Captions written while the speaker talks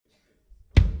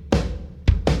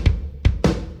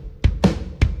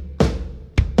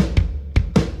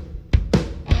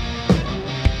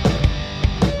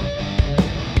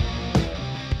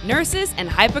Nurses and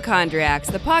Hypochondriacs,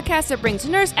 the podcast that brings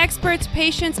nurse experts,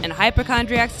 patients, and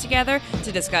hypochondriacs together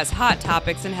to discuss hot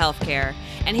topics in healthcare.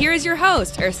 And here is your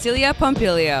host, Ercilia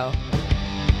Pompilio.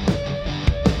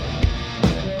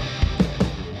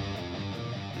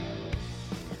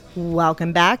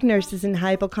 Welcome back, nurses and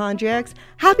hypochondriacs.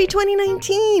 Happy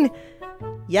 2019!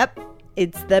 Yep,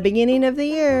 it's the beginning of the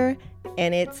year,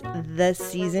 and it's the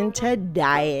season to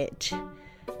diet.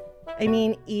 I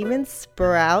mean, even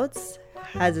Sprouts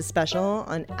has a special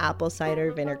on apple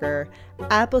cider vinegar.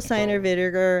 Apple cider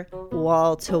vinegar,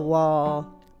 wall to wall.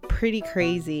 Pretty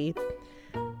crazy.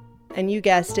 And you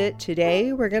guessed it,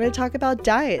 today we're going to talk about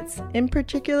diets. In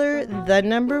particular, the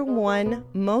number one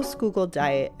most Googled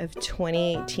diet of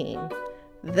 2018,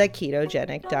 the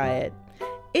ketogenic diet.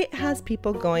 It has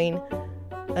people going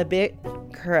a bit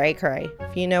cray-cray,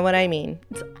 if you know what I mean.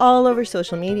 It's all over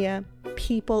social media.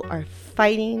 People are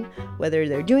fighting whether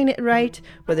they're doing it right,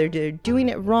 whether they're doing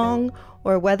it wrong,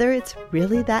 or whether it's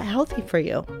really that healthy for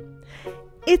you.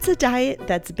 It's a diet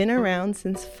that's been around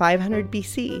since 500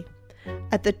 BC.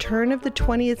 At the turn of the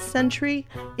 20th century,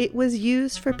 it was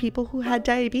used for people who had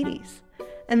diabetes.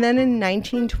 And then in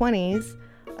 1920s,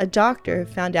 a doctor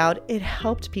found out it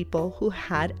helped people who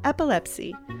had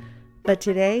epilepsy. But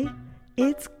today,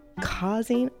 it's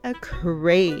causing a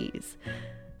craze.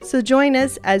 So join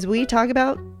us as we talk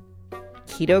about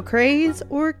Keto Kraze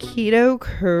or Keto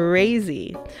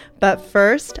Krazy. But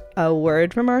first, a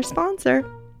word from our sponsor.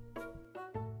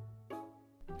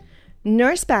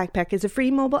 Nurse Backpack is a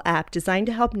free mobile app designed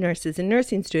to help nurses and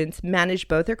nursing students manage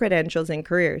both their credentials and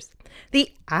careers.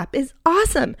 The app is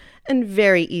awesome and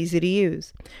very easy to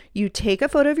use. You take a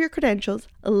photo of your credentials,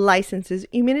 licenses,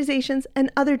 immunizations,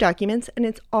 and other documents, and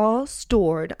it's all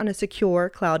stored on a secure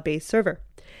cloud-based server.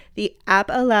 The app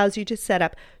allows you to set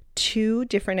up 2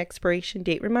 different expiration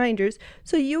date reminders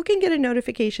so you can get a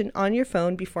notification on your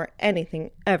phone before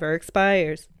anything ever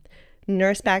expires.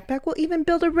 Nurse Backpack will even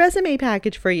build a resume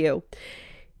package for you.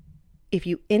 If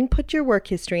you input your work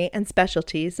history and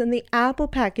specialties, then the app will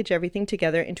package everything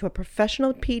together into a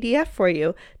professional PDF for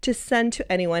you to send to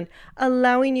anyone,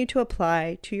 allowing you to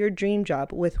apply to your dream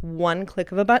job with one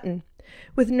click of a button.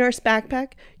 With Nurse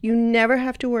Backpack, you never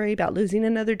have to worry about losing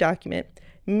another document,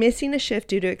 missing a shift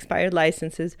due to expired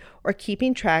licenses, or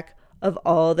keeping track of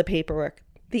all the paperwork.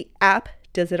 The app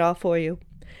does it all for you.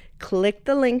 Click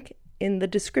the link in the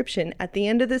description at the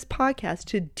end of this podcast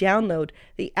to download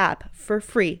the app for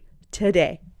free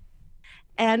today.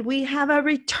 And we have a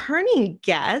returning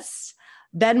guest,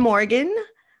 Ben Morgan.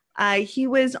 He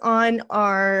was on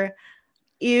our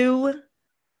Don't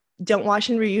Wash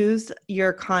and Reuse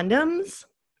Your Condoms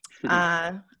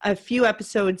a few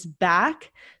episodes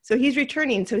back. So he's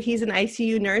returning. So he's an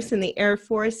ICU nurse in the Air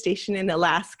Force stationed in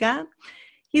Alaska.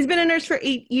 He's been a nurse for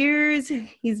 8 years.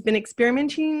 He's been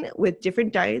experimenting with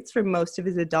different diets for most of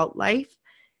his adult life.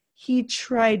 He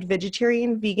tried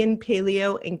vegetarian, vegan,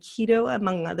 paleo, and keto,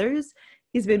 among others.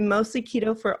 He's been mostly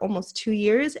keto for almost 2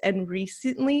 years and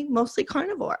recently mostly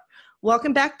carnivore.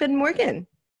 Welcome back, Ben Morgan.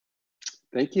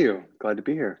 Thank you. Glad to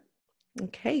be here.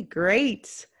 Okay,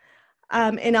 great.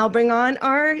 And I'll bring on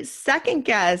our second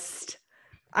guest.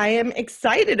 I am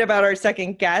excited about our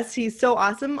second guest. He's so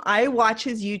awesome. I watch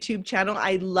his YouTube channel.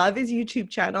 I love his YouTube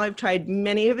channel. I've tried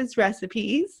many of his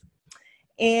recipes.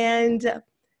 And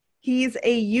he's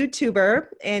a YouTuber,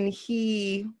 and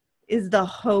he is the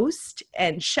host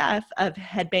and chef of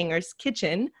Headbangers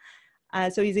Kitchen.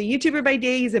 So he's a YouTuber by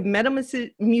day. He's a metal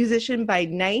musician by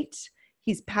night.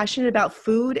 He's passionate about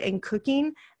food and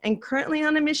cooking and currently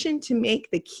on a mission to make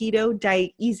the keto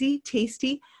diet easy,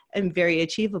 tasty, and very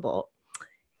achievable.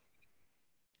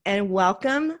 And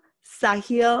welcome,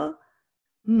 Sahil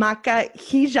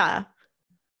Makahija.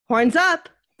 Horns up.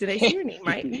 Did I say your name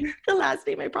right? The last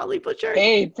name I probably butchered.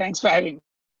 Hey, thanks for having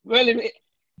me.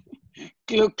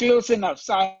 Well, close enough.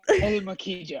 Sahil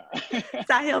Makija.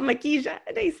 Sahil Makija.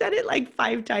 And I said it like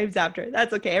 5 times after.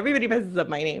 That's okay. Everybody messes up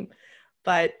my name.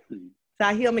 But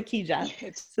Sahil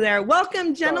Makija. So there.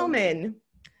 Welcome, gentlemen.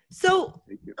 So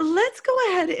let's go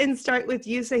ahead and start with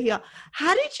you, Sahil.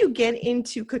 How did you get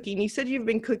into cooking? You said you've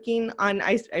been cooking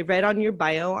I read on your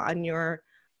bio on your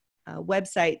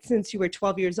website since you were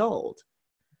 12 years old.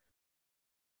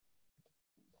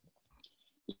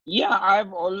 Yeah,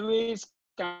 I've always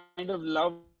kind of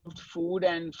loved food,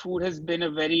 and food has been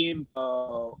a very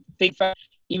big factor.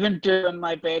 Even till when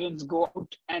my parents go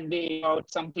out and they out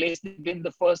someplace, then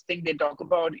the first thing they talk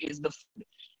about is the food.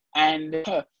 And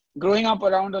growing up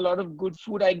around a lot of good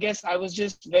food, I guess I was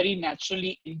just very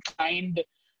naturally inclined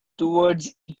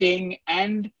towards eating.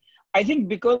 And I think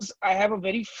because I have a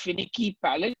very finicky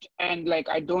palate and like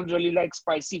I don't really like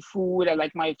spicy food. I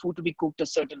like my food to be cooked a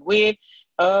certain way.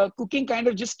 Cooking kind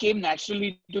of just came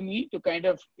naturally to me to kind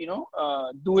of,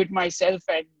 do it myself.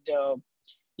 And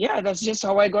yeah, that's just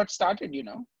how I got started.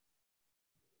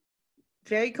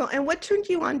 Very cool. And what turned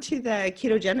you on to the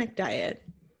ketogenic diet?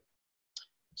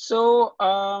 So,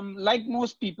 like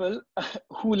most people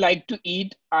who like to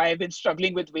eat, I've been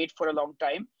struggling with weight for a long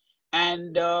time.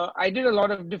 And I did a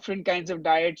lot of different kinds of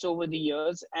diets over the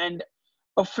years. And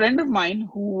a friend of mine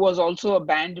who was also a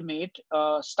bandmate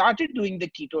started doing the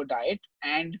keto diet,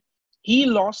 and he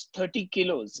lost 30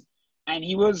 kilos and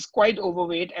he was quite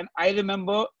overweight. And I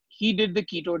remember he did the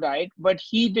keto diet, but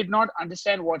he did not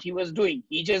understand what he was doing.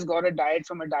 He just got a diet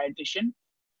from a dietitian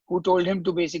who told him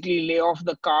to basically lay off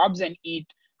the carbs and eat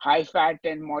high fat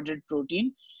and moderate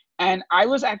protein. And I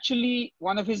was actually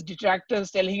one of his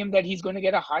detractors telling him that he's going to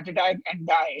get a heart attack and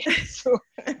die.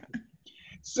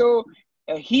 So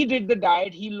he did the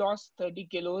diet. He lost 30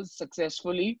 kilos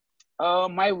successfully.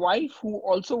 My wife, who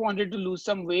also wanted to lose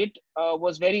some weight,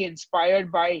 was very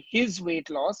inspired by his weight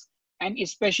loss, and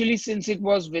especially since it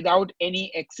was without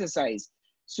any exercise.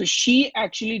 So she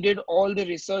actually did all the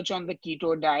research on the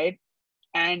keto diet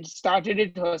and started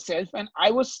it herself. And I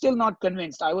was still not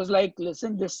convinced. I was like,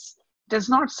 listen, this does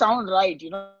not sound right.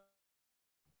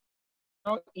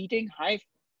 Eating high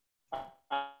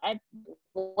fat,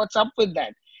 what's up with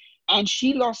that? And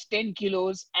she lost 10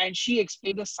 kilos and she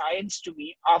explained the science to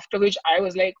me, after which I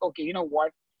was like, okay, you know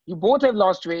what? You both have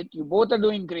lost weight. You both are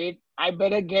doing great. I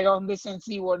better get on this and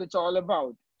see what it's all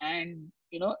about. And,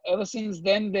 ever since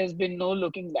then, there's been no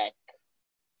looking back.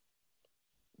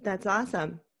 That's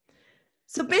awesome.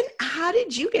 So Ben, how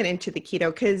did you get into the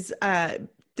keto? Because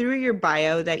through your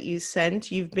bio that you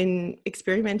sent, you've been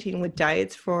experimenting with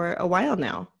diets for a while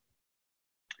now.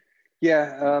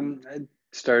 Yeah,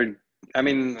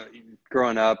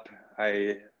 growing up,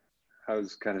 I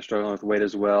was kind of struggling with weight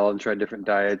as well and tried different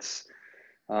diets.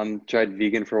 Tried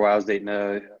vegan for a while. I was dating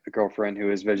a girlfriend who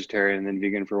was vegetarian and then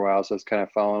vegan for a while. So I was kind of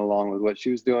following along with what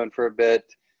she was doing for a bit.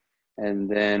 And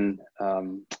then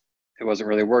it wasn't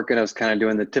really working. I was kind of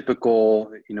doing the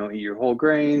typical, eat your whole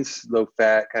grains, low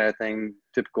fat kind of thing,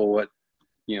 typical what,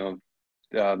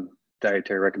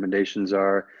 dietary recommendations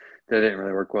are. That didn't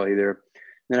really work well either.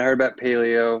 Then I heard about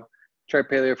paleo, tried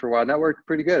paleo for a while, and that worked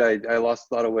pretty good. I lost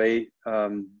a lot of weight,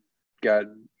 got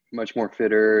much more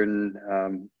fitter,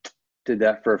 and did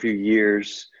that for a few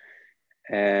years.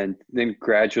 And then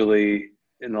gradually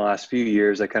in the last few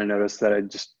years, I kind of noticed that I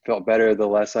just felt better the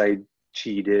less I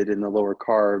cheated and the lower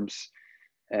carbs.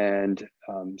 And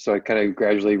so I kind of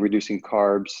gradually reducing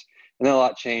carbs. And then a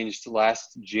lot changed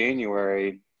last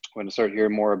January when I started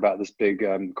hearing more about this big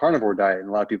carnivore diet. And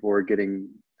a lot of people were getting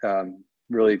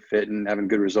really fit and having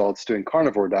good results doing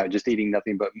carnivore diet, just eating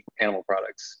nothing but animal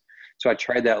products. So I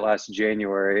tried that last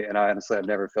January, and I've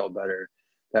never felt better.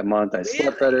 That month I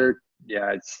slept better. Yeah,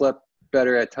 I slept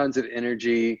better, had tons of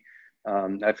energy.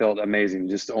 I felt amazing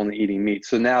just only eating meat.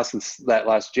 So now since that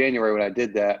last January when I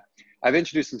did that, I've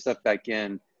introduced some stuff back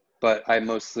in, but I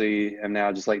mostly am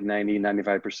now just like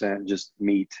 95% just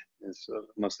meat is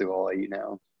mostly all I eat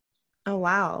now. Oh,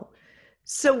 wow.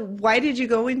 So why did you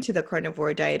go into the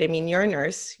carnivore diet? I mean, you're a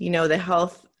nurse, the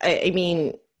health,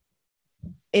 in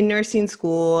nursing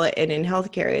school and in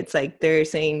healthcare, it's like they're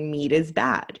saying meat is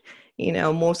bad.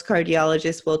 Most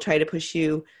cardiologists will try to push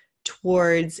you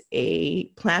towards a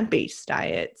plant-based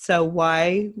diet. So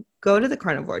why go to the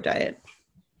carnivore diet?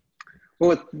 Well,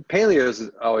 with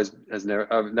paleo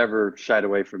I've never shied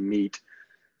away from meat,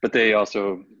 but they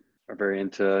also are very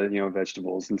into,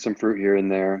 vegetables and some fruit here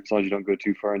and there, as long as you don't go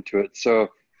too far into it. So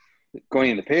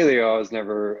going into paleo, I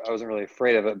wasn't really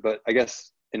afraid of it, but I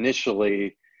guess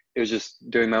initially it was just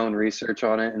doing my own research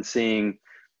on it and seeing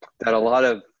that a lot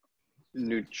of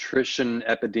nutrition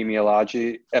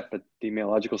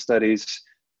epidemiological studies,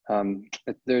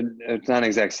 it's not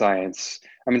exact science.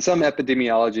 I mean, some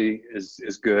epidemiology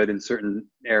is good in certain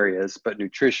areas, but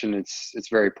nutrition, it's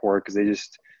very poor because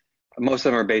most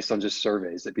of them are based on just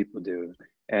surveys that people do.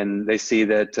 And they see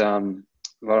that a lot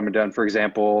of them are done, for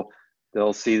example,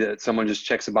 they'll see that someone just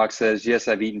checks a box, says, yes,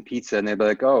 I've eaten pizza. And they'll be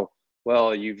like, oh,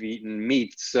 well, you've eaten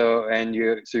meat, so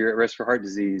you're at risk for heart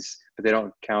disease. But they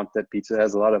don't count that pizza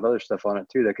has a lot of other stuff on it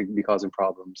too that could be causing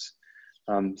problems.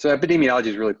 So epidemiology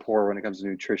is really poor when it comes to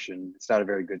nutrition. It's not a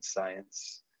very good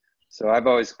science. So I've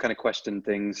always kind of questioned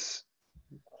things,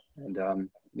 and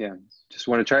just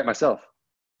want to try it myself.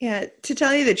 Yeah, to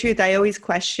tell you the truth, I always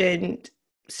questioned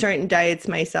certain diets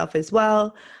myself as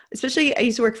well. Especially, I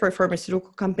used to work for a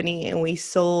pharmaceutical company, and we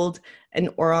sold an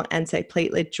oral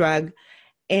antiplatelet drug.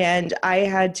 And I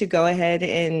had to go ahead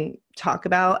and talk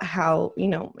about how,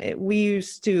 we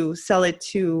used to sell it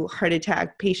to heart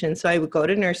attack patients. So I would go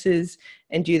to nurses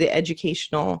and do the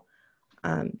educational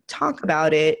talk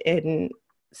about it and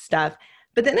stuff.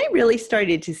 But then I really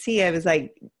started to see, I was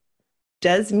like,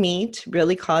 does meat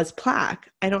really cause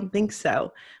plaque? I don't think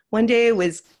so. One day it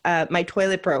was my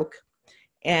toilet broke,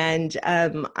 and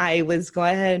I was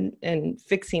going ahead and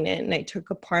fixing it, and I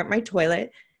took apart my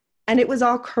toilet, and it was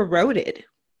all corroded.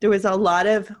 There was a lot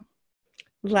of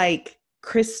like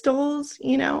crystals,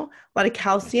 a lot of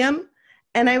calcium.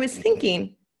 And I was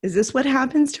thinking, is this what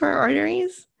happens to our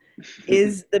arteries?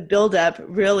 Is the buildup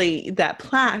really that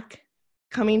plaque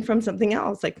coming from something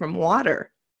else, like from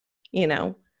water,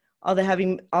 all the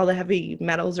heavy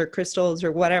metals or crystals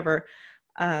or whatever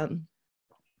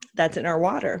that's in our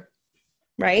water,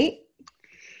 right?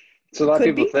 So a lot of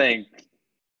Could people be. think,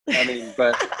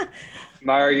 but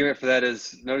my argument for that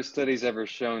is no study's ever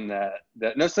shown that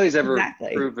no study's ever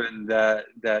Exactly. proven that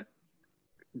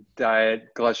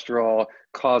diet cholesterol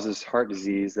causes heart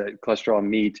disease, that cholesterol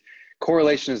meat.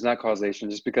 Correlation is not causation.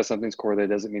 Just because something's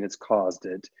correlated doesn't mean it's caused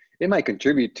it. It might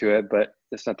contribute to it, but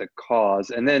it's not the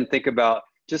cause. And then think about,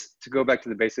 just to go back to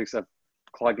the basics of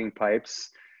clogging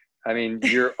pipes.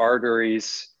 Your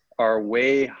arteries are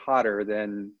way hotter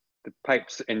than the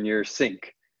pipes in your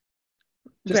sink.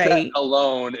 Just that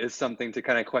alone is something to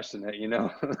kind of question it, Yeah.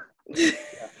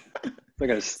 They're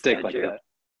going to stick so like true. That.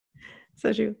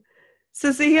 So true. So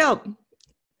Sahil,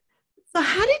 so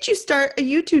how did you start a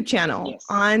YouTube channel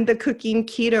on the cooking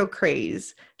keto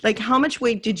craze? Like, how much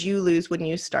weight did you lose when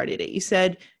you started it? You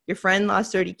said your friend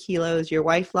lost 30 kilos, your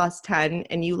wife lost 10,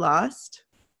 and you lost?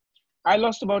 I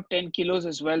lost about 10 kilos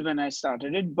as well when I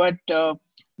started it. But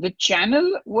the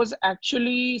channel was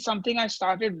actually something I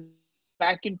started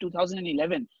back in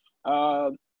 2011.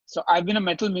 So I've been a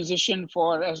metal musician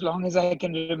for as long as I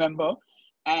can remember.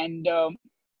 And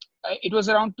it was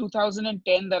around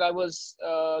 2010 that I was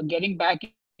getting back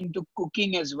into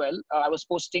cooking as well. I was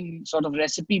posting sort of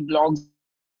recipe blogs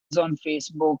on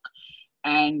Facebook,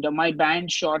 and my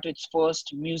band shot its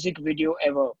first music video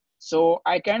ever. So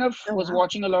I kind of was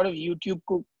watching a lot of YouTube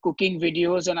cooking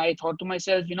videos, and I thought to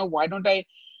myself, why don't I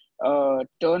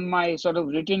turn my sort of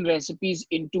written recipes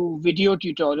into video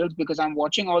tutorials, because I'm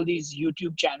watching all these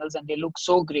YouTube channels and they look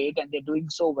so great and they're doing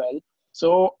so well.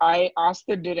 So I asked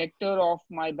the director of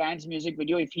my band's music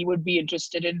video if he would be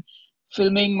interested in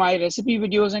filming my recipe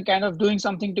videos and kind of doing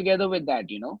something together with that,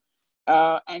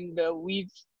 and we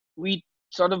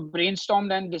sort of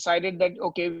brainstormed and decided that,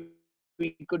 okay,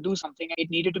 we could do something.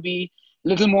 It needed to be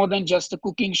little more than just a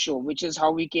cooking show, which is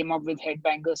how we came up with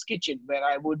Headbanger's Kitchen, where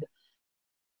I would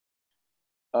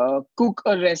cook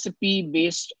a recipe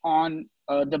based on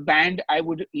the band I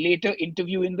would later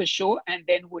interview in the show, and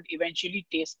then would eventually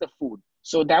taste the food.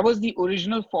 So that was the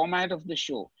original format of the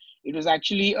show. It was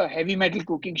actually a heavy metal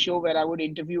cooking show where I would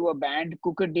interview a band,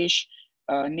 cook a dish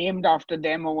named after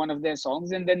them or one of their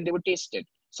songs, and then they would taste it.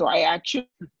 So I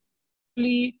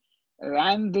actually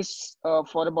ran this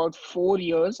for about 4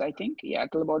 years, I think. Yeah,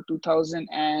 till about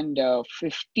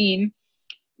 2015,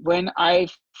 when I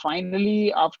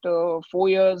finally, after 4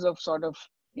 years of sort of,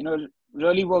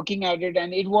 really working at it,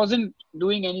 and it wasn't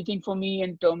doing anything for me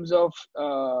in terms of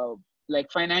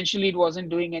like financially, it wasn't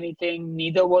doing anything,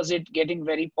 neither was it getting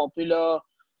very popular.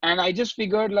 And I just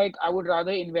figured like I would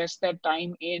rather invest that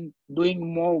time in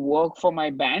doing more work for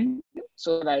my band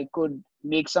so that I could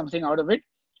make something out of it.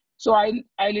 So I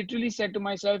literally said to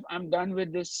myself, I'm done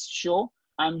with this show.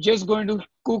 I'm just going to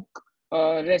cook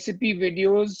recipe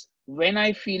videos when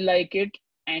I feel like it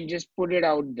and just put it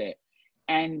out there.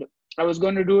 And I was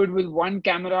going to do it with one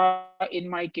camera in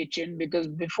my kitchen, because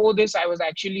before this, I was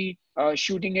actually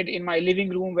shooting it in my living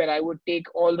room, where I would take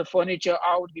all the furniture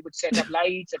out. We would set up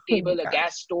lights, a table, a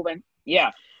gas stove, and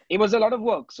it was a lot of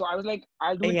work. So I was like,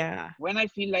 I'll do it when I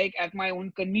feel like, at my own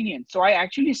convenience. So I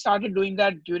actually started doing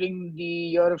that during the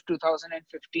year of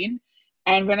 2015.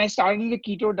 And when I started the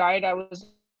keto diet, I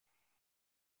was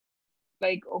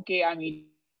like, okay, I'm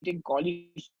eating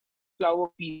cauliflower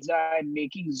pizza and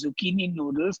making zucchini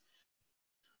noodles.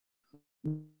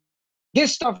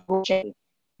 This stuff goes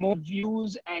more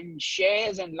views and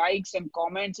shares and likes and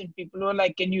comments, and people were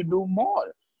like, can you do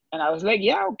more? And I was like,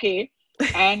 yeah, okay.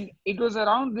 And it was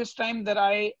around this time that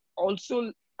I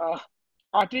also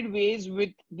parted ways with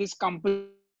this company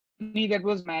that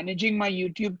was managing my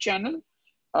YouTube channel.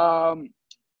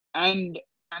 And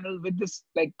with this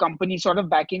like company sort of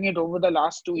backing it over the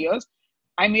last 2 years,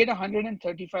 I made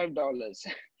 $135.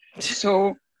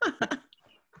 So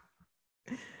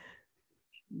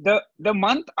the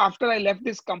month after I left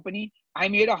this company, I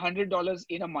made $100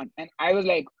 in a month. And I was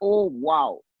like, oh,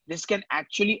 wow, this can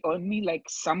actually earn me like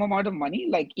some amount of money,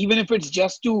 like even if it's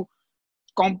just to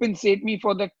compensate me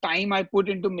for the time I put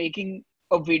into making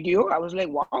a video. I was like,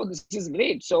 wow, this is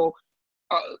great. So,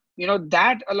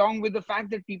 that along with the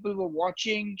fact that people were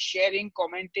watching, sharing,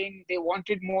 commenting, they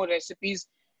wanted more recipes,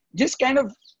 just kind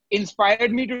of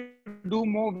inspired me to do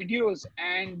more videos.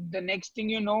 And the next thing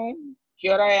you know,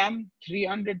 here I am,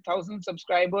 300,000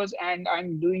 subscribers, and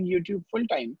I'm doing YouTube full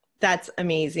time. That's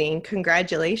amazing.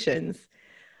 Congratulations.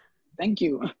 Thank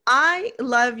you. I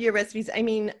love your recipes. I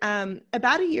mean,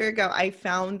 about a year ago, I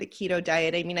found the keto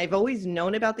diet. I mean, I've always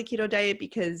known about the keto diet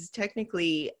because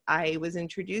technically I was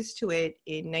introduced to it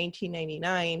in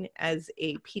 1999 as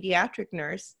a pediatric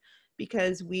nurse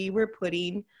because we were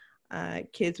putting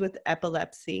kids with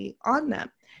epilepsy on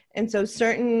them. And so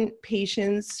certain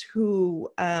patients who,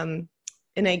 and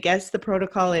I guess the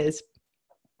protocol is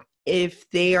if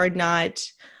they are not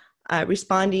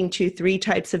responding to 3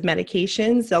 types of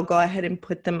medications, they'll go ahead and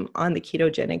put them on the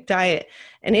ketogenic diet.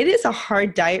 And it is a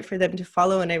hard diet for them to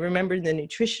follow. And I remember the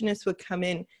nutritionist would come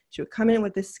in, she would come in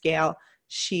with a scale.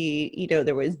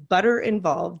 There was butter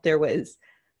involved, there was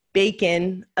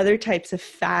bacon, other types of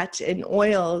fat and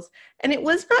oils. And it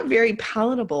was not very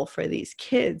palatable for these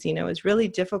kids. It was really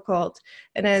difficult.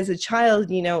 And as a child,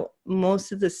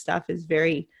 most of the stuff is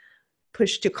very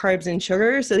pushed to carbs and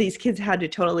sugar. So these kids had to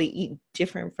totally eat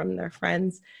different from their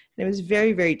friends. And it was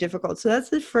very, very difficult. So that's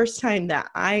the first time that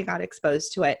I got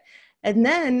exposed to it. And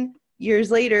then years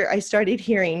later, I started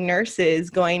hearing nurses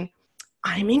going,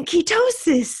 I'm in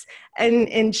ketosis,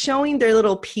 and showing their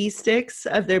little pee sticks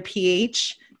of their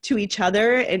pH to each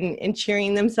other and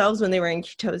cheering themselves when they were in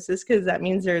ketosis, because that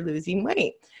means they're losing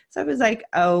weight. So I was like,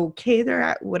 okay,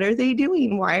 what are they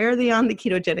doing? Why are they on the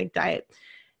ketogenic diet?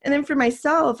 And then for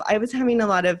myself, I was having a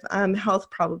lot of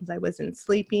health problems. I wasn't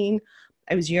sleeping.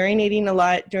 I was urinating a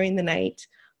lot during the night.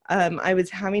 I was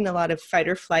having a lot of fight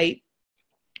or flight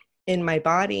in my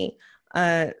body,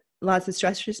 lots of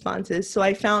stress responses. So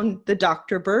I found the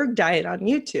Dr. Berg diet on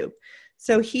YouTube.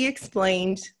 So he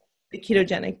explained the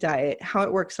ketogenic diet, how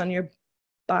it works on your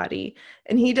body.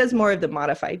 And he does more of the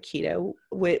modified keto,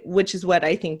 which is what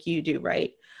I think you do,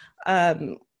 right?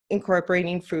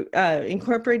 Incorporating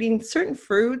certain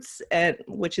fruits,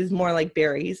 which is more like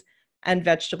berries and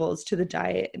vegetables to the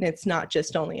diet. And it's not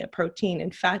just only a protein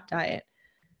and fat diet.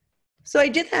 So I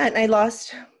did that and I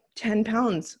lost 10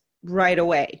 pounds right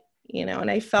away, and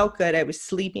I felt good. I was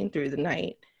sleeping through the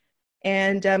night.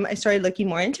 And I started looking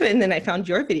more into it. And then I found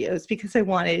your videos because I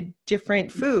wanted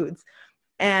different foods.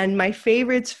 And my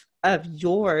favorites of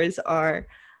yours are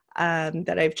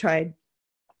that I've tried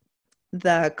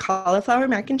the cauliflower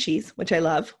mac and cheese, which I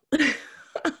love.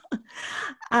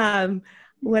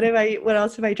 What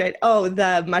else have I tried? Oh,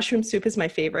 the mushroom soup is my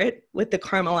favorite with the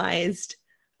caramelized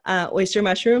oyster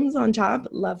mushrooms on top.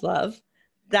 Love, love.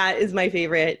 That is my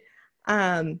favorite.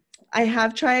 I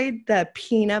have tried the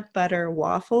peanut butter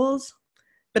waffles,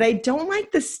 but I don't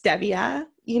like the stevia,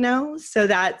 so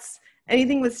that's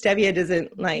anything with stevia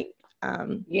doesn't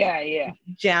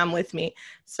jam with me.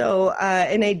 So,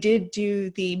 and I did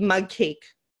do the mug cake,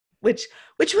 which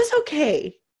was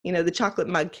okay, the chocolate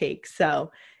mug cake.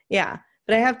 So yeah,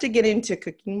 but I have to get into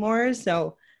cooking more.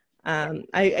 So,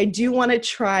 I do want to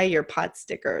try your pot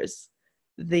stickers,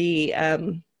 the,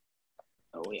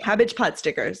 cabbage pot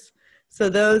stickers. So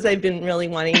those I've been really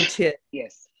wanting to,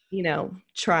 Yes,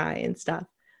 try and stuff.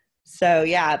 So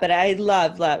yeah, but I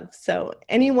love. So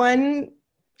anyone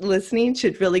listening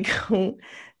should really go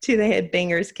to the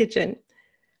Headbangers Kitchen.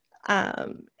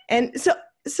 And so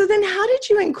then how did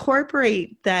you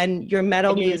incorporate then your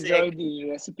metal music? Enjoy the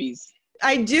recipes.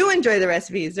 I do enjoy the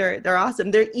recipes. They're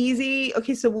awesome. They're easy.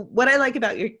 Okay, so what I like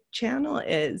about your channel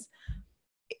is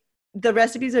the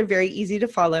recipes are very easy to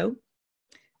follow.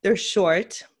 They're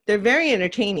short. They're very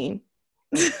entertaining.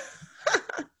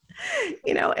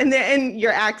 And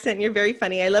your accent, you're very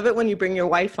funny. I love it when you bring your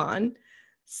wife on.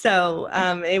 So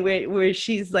where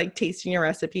she's like tasting your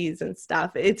recipes and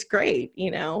stuff. It's great,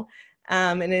 and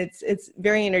it's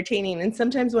very entertaining. And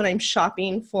sometimes when I'm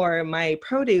shopping for my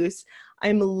produce,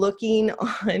 I'm looking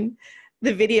on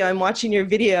the video. I'm watching your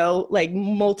video like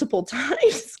multiple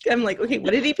times. I'm like, okay,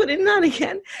 what did he put in that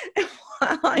again? And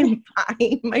while I'm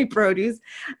buying my produce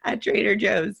at Trader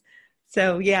Joe's.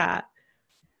 So yeah.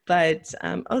 But,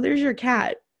 there's your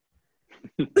cat.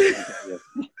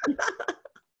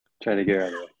 Trying to get her out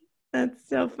of the way. That's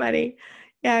so funny.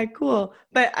 Yeah, cool.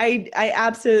 But I'm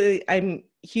a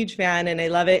huge fan and I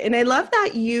love it. And I love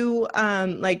that you,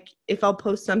 if I'll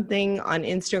post something on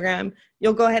Instagram,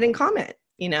 you'll go ahead and comment,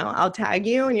 I'll tag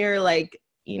you and you're like,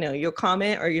 you'll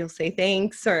comment or you'll say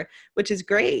thanks which is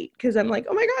great. Cause I'm like,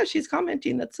 oh my gosh, she's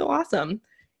commenting. That's so awesome.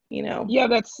 you know? Yeah,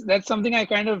 that's something I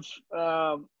kind of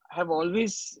have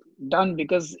always done,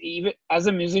 because even as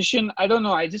a musician, I don't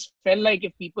know, I just felt like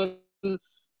if people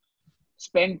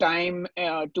spend time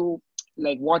to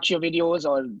like watch your videos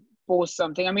or post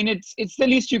something, I mean, it's the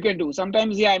least you can do.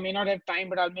 Sometimes, yeah, I may not have time,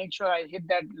 but I'll make sure I hit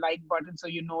that like button so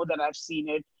you know that I've seen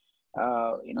it.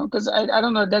 Because I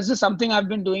don't know, that's just something I've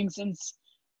been doing since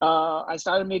I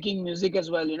started making music as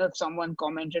well. If someone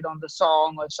commented on the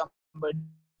song or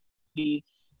somebody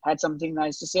had something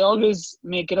nice to say, always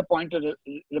make it a point to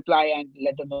reply and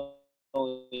let them know,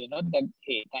 that,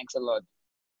 hey, thanks a lot.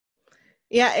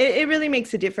 Yeah, it really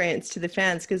makes a difference to the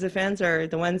fans, because the fans are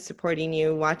the ones supporting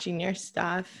you, watching your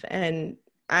stuff. And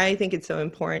I think it's so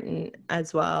important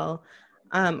as well.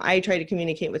 I try to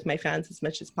communicate with my fans as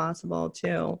much as possible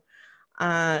too.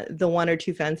 The one or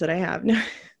two fans that I have. No,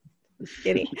 just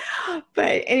kidding.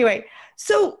 But anyway,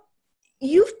 so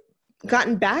you've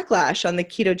gotten backlash on the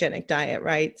ketogenic diet,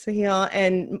 right, Sahil?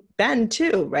 And Ben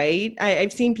too, right?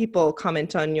 I've seen people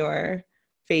comment on your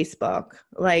Facebook,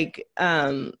 like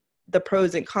the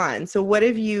pros and cons. So what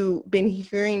have you been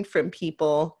hearing from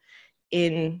people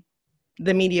in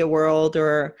the media world,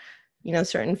 or,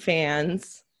 certain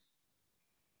fans?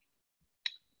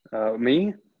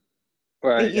 Me?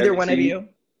 Or Either one of you.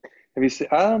 Have you seen?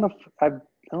 I don't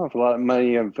know if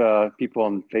many of people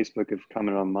on Facebook have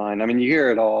commented on mine. I mean, you hear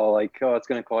it all, like, oh, it's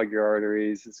going to clog your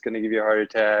arteries, it's going to give you a heart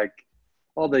attack,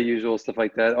 all the usual stuff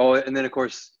like that. Oh, and then of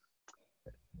course,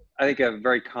 I think a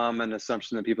very common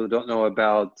assumption that people don't know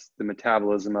about the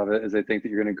metabolism of it is they think that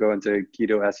you're going to go into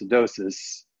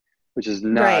ketoacidosis, which is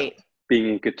not Right. being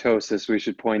in ketosis. We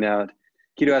should point out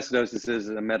ketoacidosis is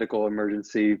a medical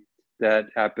emergency that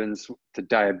happens to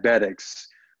diabetics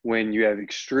when you have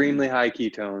extremely high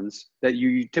ketones that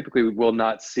you typically will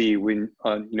not see when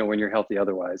you're healthy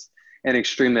otherwise, and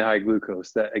extremely high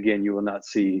glucose that, again, you will not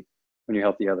see when you're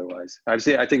healthy otherwise. I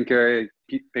think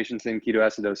patients in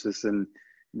ketoacidosis, and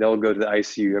they'll go to the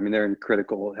ICU. I mean, they're in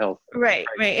critical health. Right.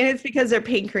 And it's because their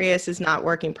pancreas is not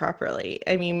working properly.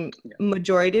 I mean,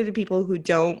 majority of the people who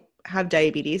don't have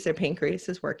diabetes, their pancreas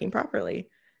is working properly.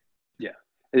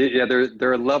 Yeah,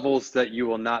 there are levels that you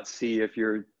will not see if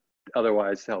you're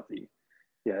otherwise healthy.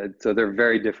 Yeah, so they're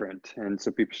very different, and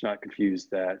so people should not confuse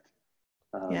that.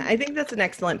 Yeah, I think that's an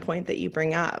excellent point that you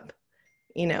bring up.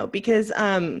 Because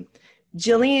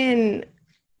Jillian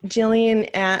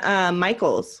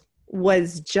Michaels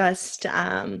was just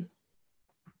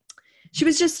she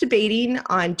was just debating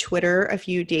on Twitter a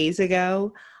few days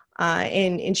ago,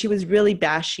 and she was really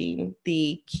bashing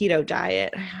the keto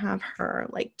diet. I have her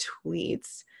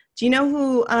tweets. Do you know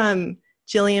who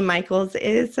Jillian Michaels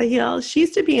is, Sahil? She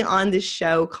used to be on this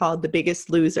show called The Biggest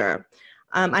Loser.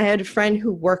 I had a friend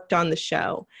who worked on the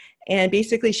show, and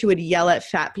basically she would yell at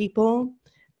fat people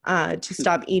to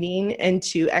stop eating and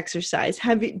to exercise.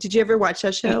 Did you ever watch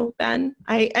that show, Ben?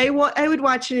 I would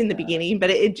watch it in the beginning, but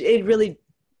it really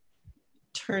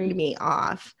turned me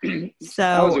off. So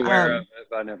I was aware of it,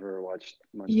 but I never watched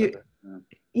much of it.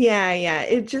 Yeah.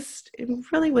 It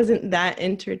really wasn't that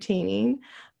entertaining.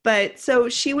 But so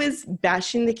she was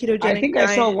bashing the ketogenic diet. I think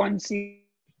I saw one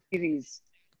series.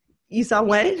 You saw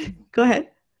what? Go ahead.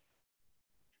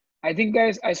 I think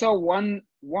I saw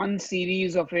one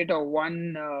series of it, or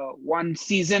one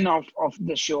season of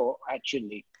the show,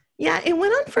 actually. Yeah, it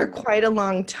went on for quite a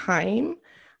long time.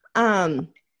 So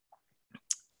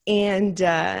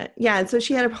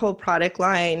she had a whole product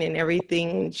line and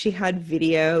everything. She had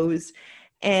videos.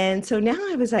 And so now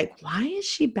I was like, why is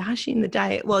she bashing the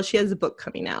diet? Well, she has a book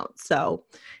coming out. So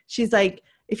she's like,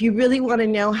 if you really want to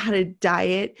know how to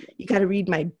diet, you got to read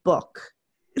my book.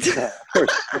 Yeah,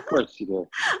 of course you do.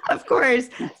 Of course.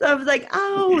 So I was like,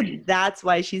 oh, that's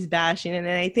why she's bashing. And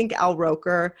then I think Al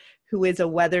Roker, who is a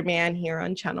weatherman here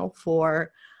on Channel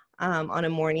 4 on a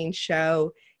morning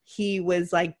show, he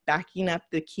was backing up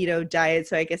the keto diet.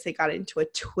 So I guess they got into a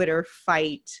Twitter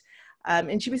fight.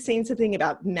 And she was saying something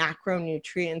about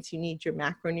macronutrients. You need your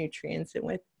macronutrients. And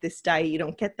with this diet, you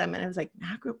don't get them. And I was like,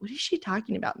 what is she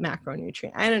talking about,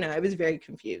 macronutrient? I don't know. I was very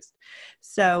confused.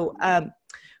 So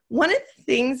one of the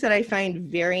things that I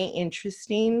find very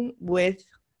interesting with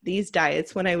these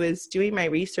diets, when I was doing my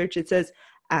research, it says,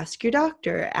 ask your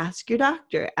doctor, ask your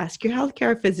doctor, ask your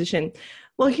healthcare physician.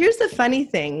 Well, here's the funny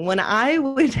thing. When I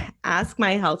would ask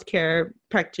my healthcare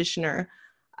practitioner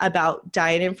about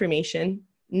diet information,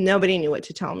 nobody knew what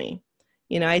to tell me.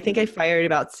 I think I fired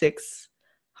about 6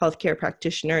 healthcare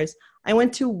practitioners. I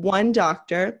went to one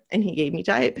doctor and he gave me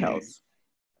diet pills.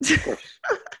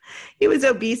 He was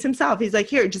obese himself. He's like,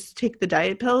 here, just take the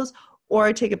diet pills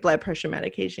or take a blood pressure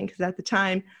medication. Because at the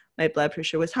time, my blood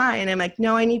pressure was high. And I'm like,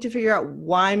 no, I need to figure out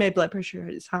why my blood pressure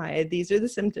is high. These are the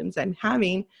symptoms I'm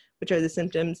having, which are the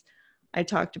symptoms I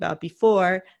talked about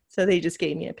before. So they just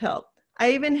gave me a pill.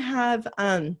 I even have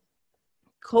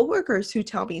coworkers who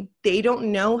tell me they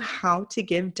don't know how to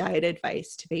give diet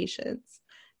advice to patients.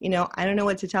 I don't know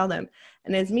what to tell them.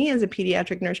 And as a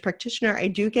pediatric nurse practitioner, I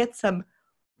do get some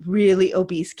really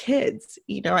obese kids.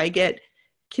 I get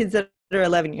kids that are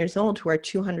 11 years old who are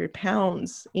 200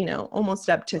 pounds, almost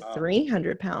up to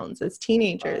 300 pounds as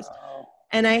teenagers. Wow.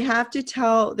 And I have to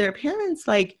tell their parents,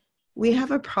 like, we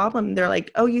have a problem. They're like,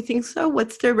 oh, you think so?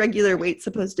 What's their regular weight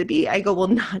supposed to be? I go, well,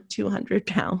 not 200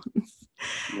 pounds,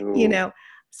 No.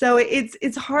 So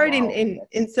it's hard. Wow.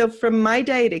 And so from my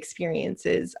diet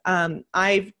experiences,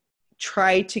 I've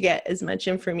tried to get as much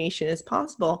information as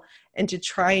possible and to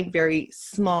try in very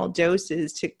small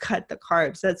doses to cut the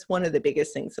carbs. That's one of the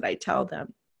biggest things that I tell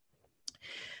them.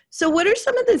 So what are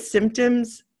some of the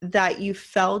symptoms that you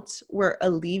felt were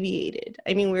alleviated?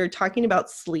 I mean, we were talking about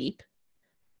sleep.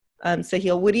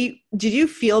 Sahil, did you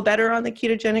feel better on the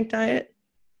ketogenic diet?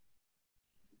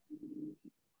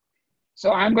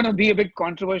 So I'm going to be a bit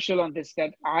controversial on this,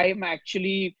 that I'm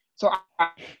actually,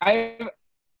 I've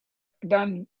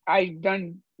done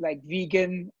like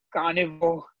vegan,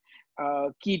 carnivore,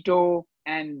 keto,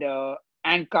 and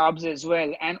carbs as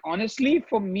well. And honestly,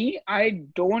 for me, I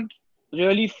don't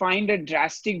really find a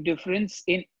drastic difference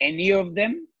in any of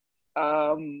them.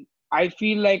 I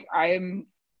feel like I am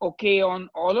okay on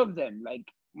all of them. Like,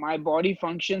 my body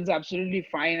functions absolutely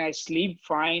fine. I sleep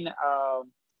fine.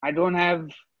 I don't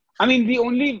have,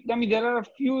 there are a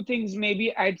few things,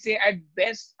 maybe I'd say at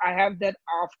best I have that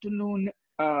afternoon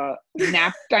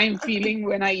nap time feeling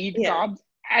when I eat carbs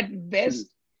at best.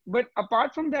 But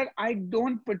apart from that, I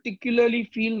don't particularly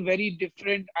feel very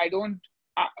different. I don't,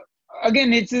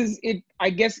 again, I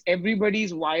guess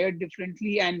everybody's wired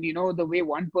differently, and the way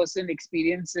one person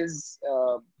experiences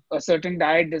a certain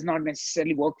diet does not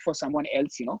necessarily work for someone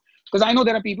else, because I know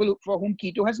there are people for whom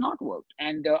keto has not worked.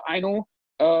 And I know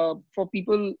for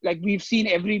people, like, we've seen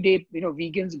every day,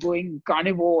 vegans going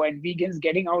carnivore and vegans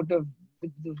getting out of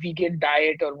the vegan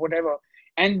diet or whatever.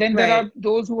 And then there are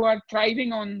those who are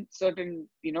thriving on certain,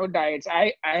 diets.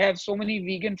 I have so many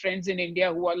vegan friends in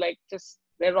India who are like,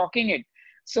 they're rocking it.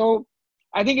 So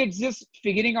I think it's just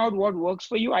figuring out what works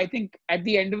for you. I think at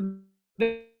the end of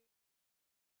the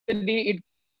day, it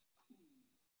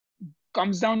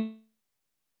comes down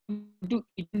to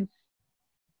eating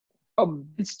a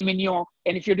menu.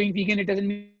 And if you're doing vegan, it doesn't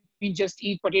mean just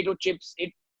eat potato chips.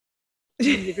 It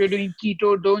means if you're doing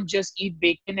keto, don't just eat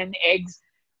bacon and eggs.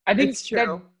 I think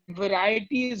that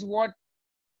variety is what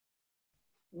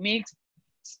makes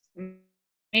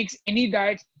any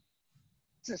diet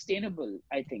sustainable,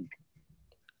 I think.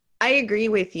 I agree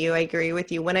with you.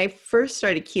 When I first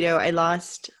started keto, I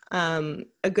lost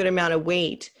a good amount of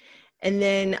weight. And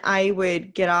then I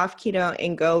would get off keto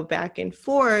and go back and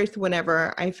forth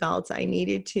whenever I felt I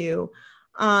needed to.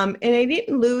 And I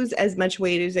didn't lose as much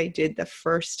weight as I did the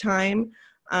first time.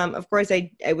 Of course,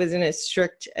 I wasn't as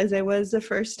strict as I was the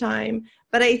first time.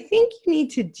 But I think you need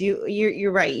to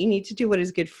you're right. You need to do what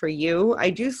is good for you.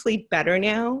 I do sleep better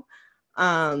now.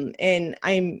 And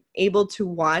I'm able to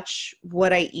watch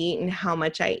what I eat and how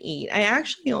much I eat. I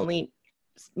actually only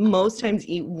most times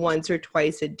eat once or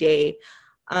twice a day.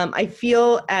 I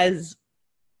feel as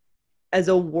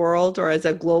a world, or as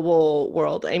a global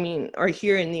world, or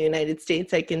here in the United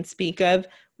States, I can speak of,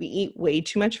 we eat way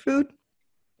too much food.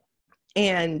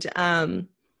 And,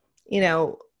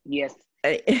 yes,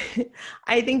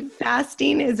 I think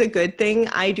fasting is a good thing.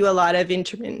 I do a lot of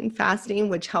intermittent fasting,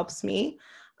 which helps me,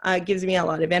 gives me a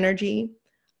lot of energy,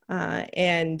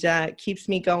 and keeps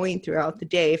me going throughout the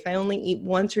day. If I only eat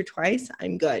once or twice,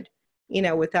 I'm good,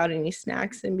 without any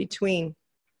snacks in between.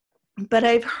 But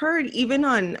I've heard, even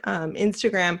on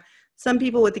Instagram, some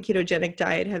people with the ketogenic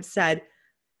diet have said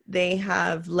they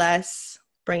have less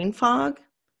brain fog.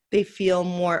 They feel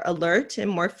more alert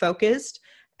and more focused.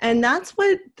 And that's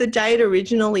what the diet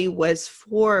originally was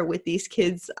for with these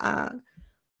kids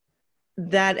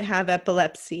that have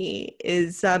epilepsy,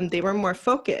 is they were more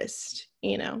focused,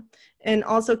 And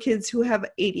also kids who have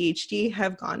ADHD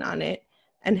have gone on it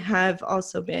and have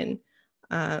also been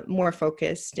more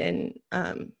focused and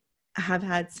have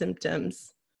had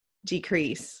symptoms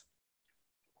decrease.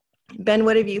 Ben,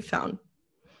 what have you found?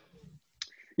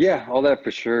 Yeah, all that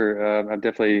for sure. I've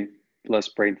definitely less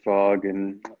brain fog,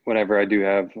 and whenever I do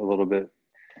have a little bit,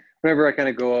 whenever I kind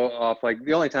of go off, like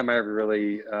the only time I ever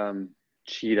really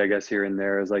cheat, I guess, here and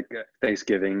there is like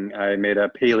Thanksgiving. I made a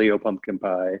paleo pumpkin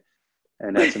pie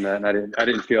and had some of that, and I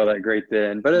didn't feel that great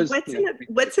then. But it was,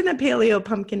 What's in a paleo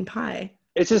pumpkin pie?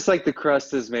 It's just like the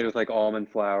crust is made with like almond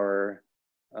flour,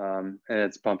 and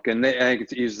it's pumpkin. I think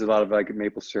it uses a lot of like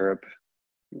maple syrup.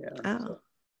 Yeah. Oh,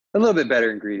 So a little bit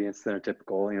better ingredients than a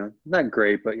typical, not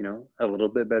great, but a little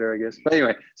bit better, I guess. But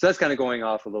anyway, so that's kind of going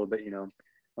off a little bit, on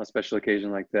a special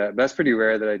occasion like that. But that's pretty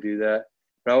rare that I do that.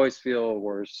 But I always feel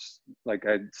worse. Like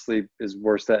I sleep is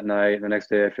worse that night. And the next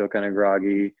day I feel kind of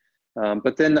groggy.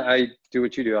 But then I do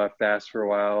what you do. I fast for a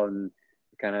while and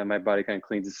kind of my body kind of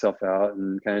cleans itself out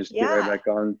and kind of just get right yeah. back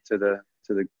on to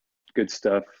the good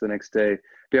stuff the next day.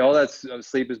 But yeah, all that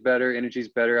sleep is better, energy's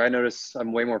better. I notice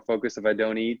I'm way more focused if I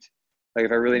don't eat. Like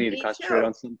if I really need to Me concentrate too.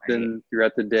 on something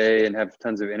throughout the day and have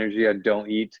tons of energy, I don't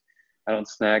eat. I don't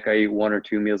snack. I eat 1 or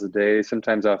 2 meals a day.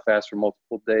 Sometimes I'll fast for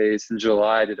multiple days. In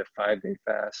July, I did a 5-day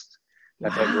fast. I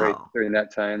felt great Wow. during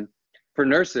that time. For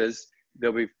nurses,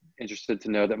 they'll be interested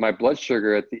to know that my blood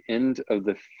sugar at the end of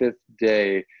the 5th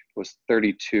day was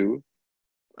 32,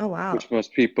 Oh, wow. which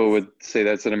most people would say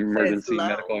that's an But it's emergency,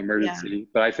 medical low. Yeah. emergency.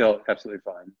 But I felt absolutely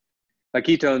fine. My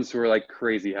ketones were like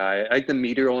crazy high. Like the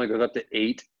meter only goes up to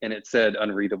 8 and it said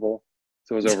unreadable.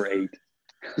 So it was over 8.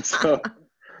 So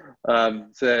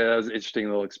that was an interesting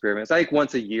little experiment. So I think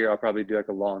once a year, I'll probably do like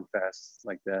a long fast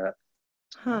like that.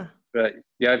 Huh. But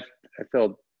yeah, I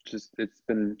felt just, it's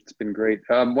been great.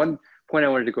 One point I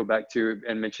wanted to go back to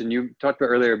and mention, you talked about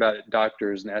earlier about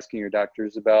doctors and asking your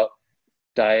doctors about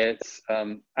diets.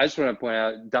 I just want to point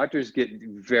out doctors get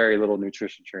very little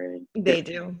nutrition training. They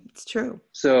do. It's true.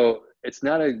 So it's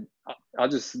not I'll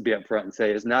just be upfront and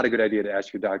say it's not a good idea to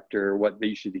ask your doctor what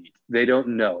they should eat. They don't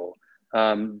know.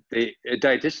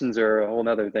 Dietitians are a whole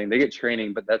nother thing. They get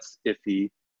training, but that's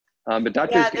iffy. But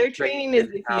doctors Yeah, get their trained training is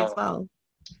in iffy as well.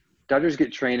 doctors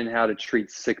get trained in how to treat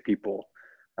sick people.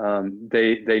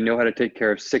 They know how to take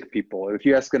care of sick people. If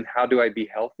you ask them, how do I be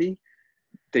healthy?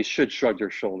 They should shrug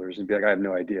their shoulders and be like, I have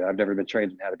no idea. I've never been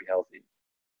trained in how to be healthy.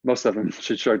 Most of them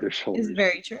should shrug their shoulders. It's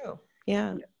very true.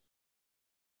 Yeah.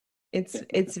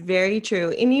 It's very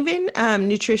true. And even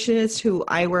nutritionists who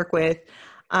I work with,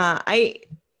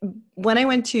 when I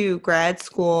went to grad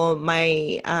school,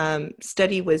 my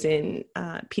study was in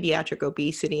pediatric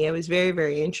obesity. I was very,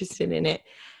 very interested in it.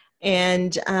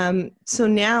 And so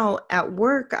now at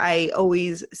work, I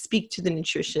always speak to the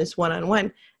nutritionist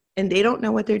one-on-one, and they don't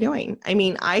know what they're doing. I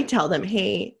mean, I tell them,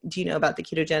 hey, do you know about the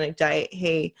ketogenic diet?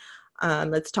 Hey,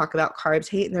 let's talk about carbs.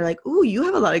 Hey, and they're like, ooh, you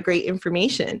have a lot of great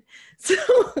information. So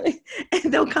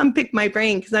and they'll come pick my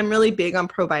brain because I'm really big on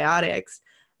probiotics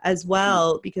as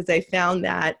well, because I found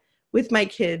that with my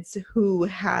kids who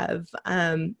have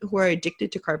who are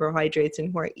addicted to carbohydrates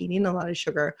and who are eating a lot of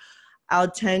sugar, I'll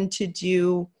tend to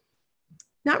do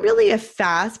not really a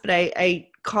fast, but I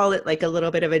call it like a little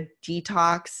bit of a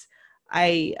detox.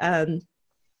 I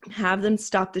have them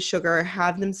stop the sugar,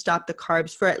 have them stop the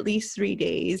carbs for at least 3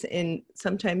 days, and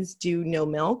sometimes do no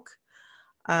milk,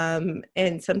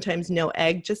 and sometimes no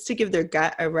egg, just to give their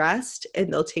gut a rest.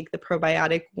 And they'll take the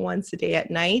probiotic once a day at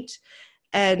night,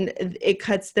 and it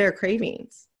cuts their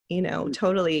cravings,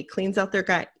 totally cleans out their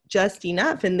gut just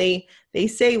enough. And they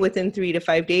say within 3 to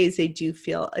 5 days, they do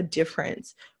feel a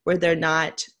difference where they're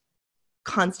not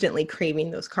constantly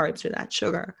craving those carbs or that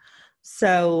sugar.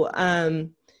 So,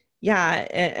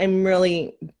 yeah, I'm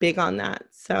really big on that.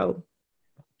 So,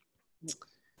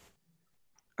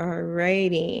 all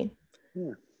righty.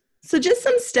 Yeah. So just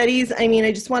some studies. I mean,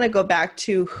 I just want to go back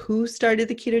to who started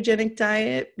the ketogenic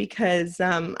diet, because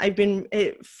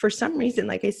for some reason,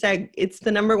 like I said, it's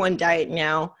the #1 diet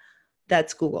now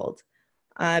that's Googled.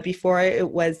 Before it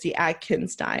was the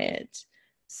Atkins diet.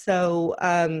 So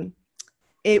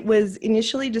it was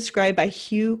initially described by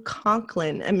Hugh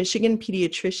Conklin, a Michigan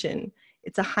pediatrician.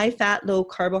 It's a high-fat,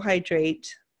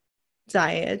 low-carbohydrate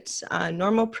diet,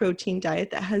 normal protein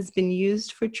diet that has been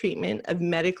used for treatment of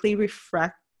medically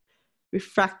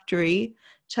refractory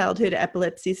childhood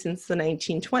epilepsy since the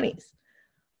 1920s.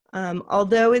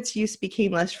 Although its use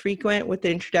became less frequent with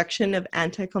the introduction of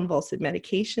anticonvulsive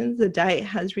medications, the diet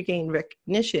has regained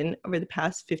recognition over the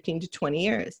past 15 to 20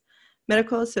 years.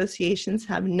 Medical associations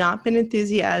have not been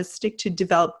enthusiastic to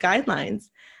develop guidelines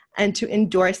and to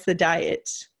endorse the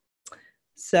diet.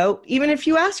 So even if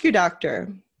you ask your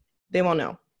doctor, they won't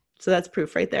know. So that's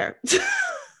proof right there.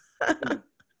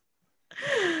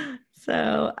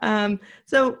 So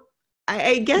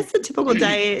I guess the typical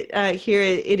diet here,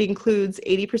 it includes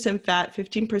 80% fat,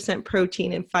 15%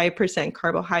 protein, and 5%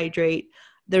 carbohydrate.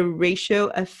 The ratio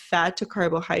of fat to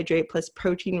carbohydrate plus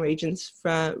protein ranges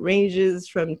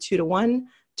from 2 to 1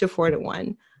 to 4 to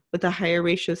 1, with a higher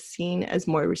ratio seen as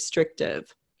more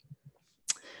restrictive.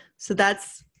 So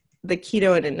that's the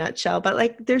keto in a nutshell. But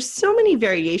like, there's so many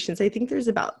variations. I think there's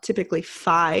about typically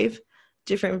 5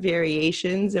 different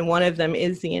variations, and one of them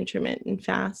is the intermittent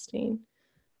fasting.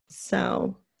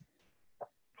 So,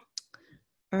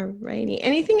 alrighty.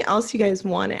 Anything else you guys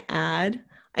want to add?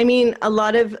 I mean, a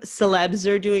lot of celebs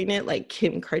are doing it, like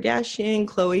Kim Kardashian,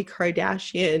 Khloe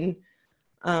Kardashian.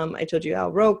 I told you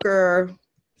Al Roker.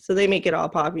 So they make it all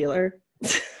popular.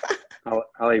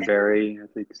 Halle Berry, I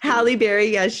think. Halle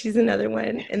Berry, yeah, she's another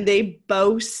one. And they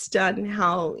boast on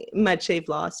how much they've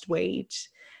lost weight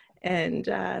and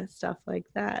stuff like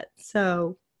that.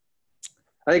 So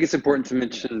I think it's important to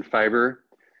mention fiber.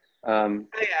 yeah.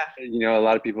 You know, a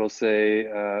lot of people say,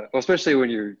 well, especially when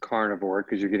you're carnivore,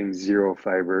 because you're getting zero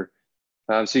fiber.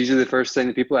 So usually the first thing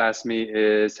that people ask me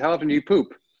is, how often do you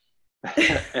poop?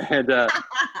 And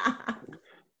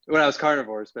when I was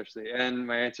carnivore, especially. And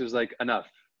my answer is like, enough.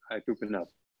 I poop enough.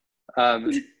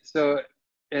 And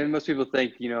most people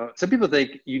think, you know, some people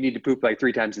think you need to poop like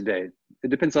 3 times a day. It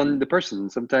depends on the person.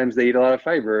 Sometimes they eat a lot of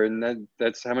fiber, and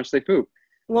that's how much they poop.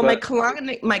 Well, my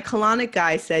colonic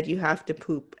guy said you have to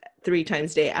poop 3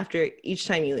 times a day after each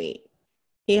time you eat.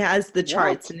 He has the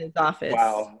charts in his office.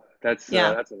 Wow, that's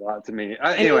a lot to me.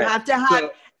 Anyway, you have to have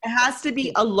it has to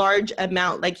be a large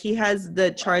amount. Like he has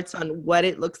the charts on what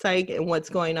it looks like and what's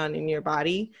going on in your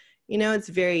body. You know, it's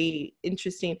very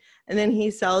interesting. And then he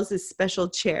sells this special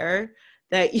chair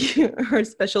or a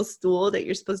special stool that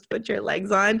you're supposed to put your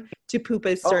legs on to poop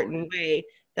a certain way.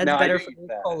 That's better for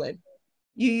your colon.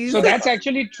 You use that's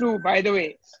actually true, by the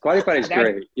way. Squatty Potty is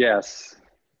great. Yes.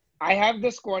 I have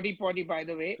the Squatty Potty, by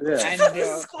the way. Yeah. And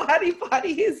Squatty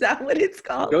Potty, is that what it's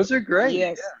called? Those are great.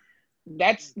 Yes.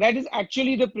 Yeah. That is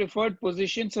actually the preferred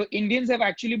position. So Indians have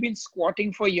actually been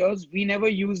squatting for years. We never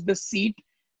use the seat.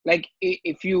 Like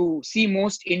if you see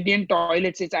most Indian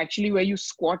toilets, it's actually where you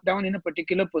squat down in a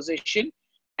particular position.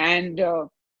 And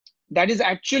that is,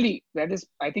 I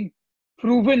think,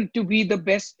 proven to be the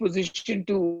best position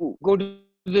to go to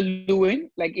the loo in.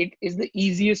 Like it is the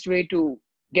easiest way to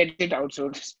get it out, so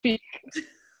to speak.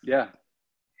 Yeah,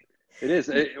 it is.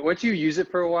 Once you use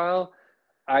it for a while,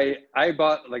 I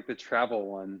bought like the travel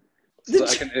one, so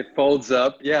it folds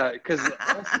up. Yeah, because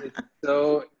I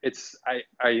love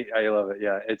it.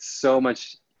 Yeah, it's so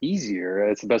much easier.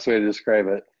 It's the best way to describe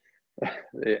it.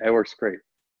 It works great.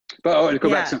 But to go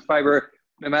back to fiber,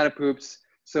 amount of poops.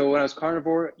 So when I was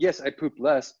carnivore, yes, I pooped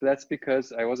less, but that's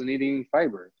because I wasn't eating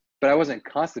fiber. But I wasn't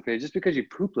constipated. Just because you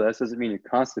poop less doesn't mean you're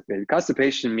constipated.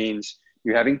 Constipation means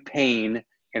you're having pain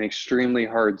and extremely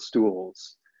hard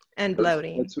stools. And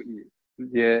bloating. That's what you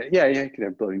could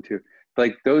have bloating too. But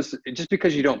like those, just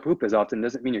because you don't poop as often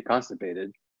doesn't mean you're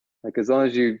constipated. Like as long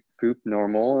as you poop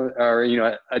normal, or you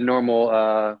know, a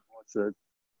normal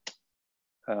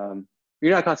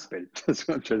you're not constipated. That's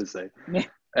what I'm trying to say. Yeah.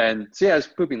 And so yeah, I was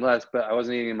pooping less, but I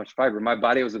wasn't eating much fiber. My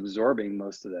body was absorbing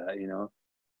most of that, you know.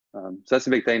 So that's a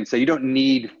big thing. So you don't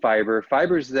need fiber.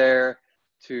 Fiber's there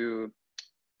to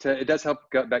it does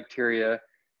help gut bacteria,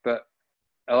 but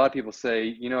a lot of people say,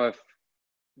 you know, if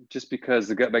just because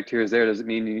the gut bacteria is there doesn't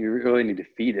mean you really need to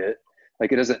feed it.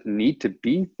 Like it doesn't need to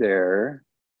be there.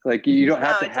 Like you don't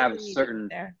have to have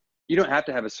you don't have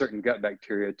to have a certain gut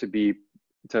bacteria to be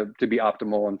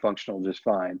optimal and functional just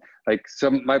fine. Like, so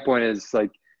my point is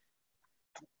like,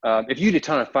 if you eat a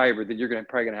ton of fiber, then you're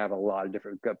probably gonna have a lot of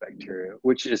different gut bacteria,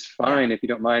 which is fine if you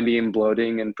don't mind being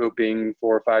bloating and pooping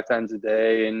 4 or 5 times a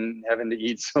day and having to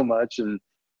eat so much. And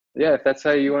yeah, if that's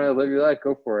how you want to live your life,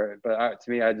 go for it. But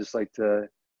to me, I just like to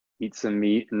eat some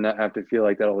meat and not have to feel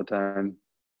like that all the time.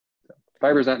 So,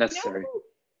 fiber is not necessary.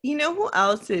 You know who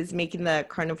else is making the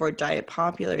carnivore diet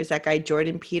popular is that guy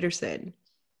Jordan Peterson.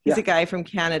 He's a guy from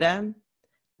Canada.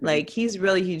 Like he's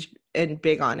really huge and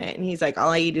big on it. And he's like,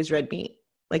 all I eat is red meat.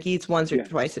 Like he eats once or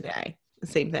twice a day, the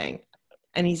same thing.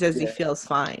 And he says he feels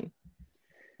fine.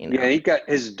 You know? Yeah, he got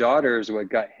his daughter is what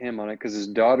got him on it because his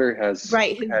daughter has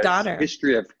a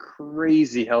history of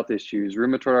crazy health issues,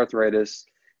 rheumatoid arthritis,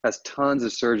 has tons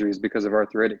of surgeries because of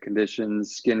arthritic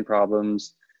conditions, skin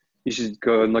problems. You should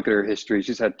go and look at her history.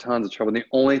 She's had tons of trouble. The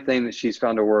only thing that she's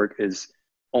found to work is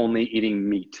only eating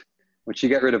meat. When she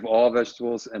got rid of all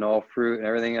vegetables and all fruit and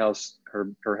everything else,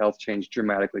 her health changed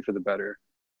dramatically for the better.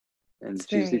 And it's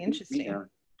very interesting.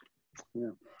 Yeah.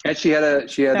 And she had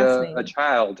a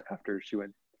child after she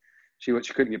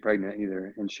couldn't get pregnant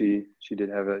either, and she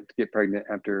did get pregnant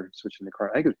after switching to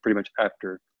carnivore. I think it was pretty much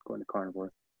after going to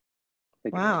carnivore.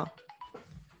 Wow.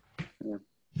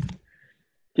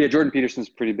 Yeah, Jordan Peterson's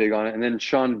pretty big on it, and then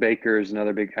Sean Baker is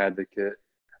another big advocate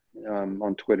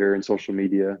on Twitter and social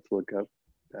media to look up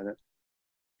at it.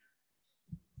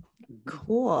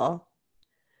 Cool.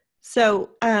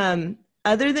 So,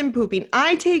 other than pooping,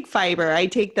 I take fiber. I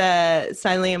take the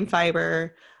psyllium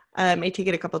fiber. I take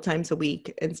it a couple times a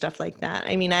week and stuff like that.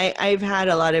 I mean, I've had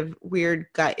a lot of weird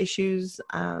gut issues,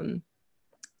 but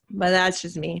that's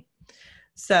just me.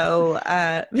 So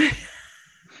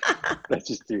That's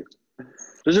just you.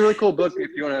 There's a really cool book if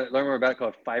you want to learn more about it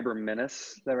called Fiber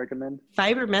Menace that I recommend.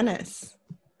 Fiber Menace.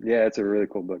 Yeah, it's a really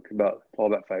cool book all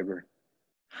about fiber.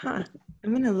 Huh.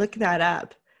 I'm gonna look that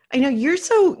up. I know you're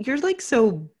like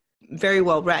so very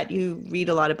well read. You read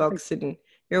a lot of books and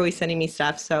you're always sending me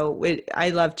stuff. So I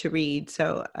love to read.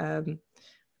 So I'm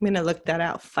gonna look that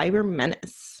out. Fiber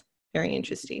Menace. Very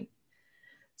interesting.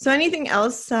 So anything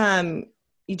else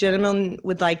you gentlemen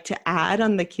would like to add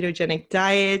on the ketogenic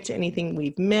diet? Anything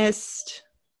we've missed?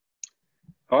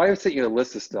 Oh, I sent you a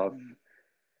list of stuff.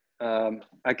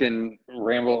 I can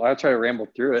ramble. I'll try to ramble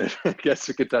through it. I guess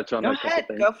we could touch on Go a couple ahead.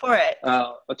 things. Go for it.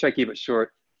 I'll try to keep it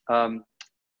short. A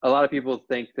lot of people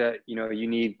think that, you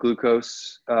need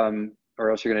glucose or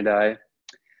else you're going to die.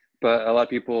 But a lot of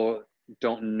people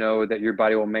don't know that your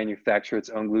body will manufacture its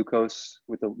own glucose.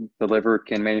 With the liver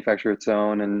can manufacture its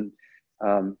own. And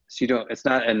so it's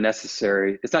not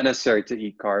necessary to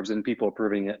eat carbs, and people are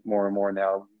proving it more and more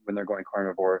now when they're going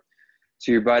carnivore.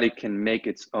 So your body can make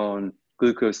its own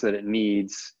glucose that it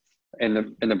needs in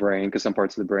the brain, because some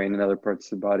parts of the brain and other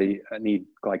parts of the body need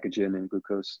glycogen and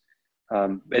glucose.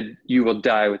 You will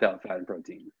die without fat and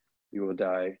protein. You will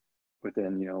die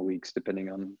within weeks, depending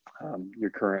on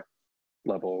your current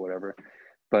level or whatever.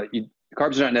 But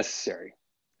carbs are not necessary.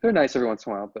 They're nice every once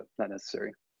in a while, but not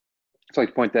necessary. So I like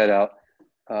to point that out.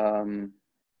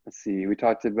 Let's see. We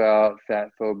talked about fat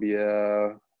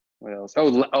phobia. What else?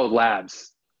 Oh,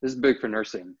 labs. This is big for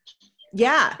nursing.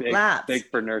 Yeah, labs. Big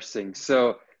for nursing.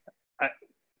 So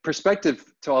perspective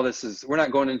to all this is, we're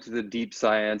not going into the deep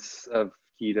science of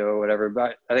keto or whatever,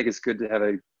 but I think it's good to have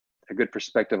a good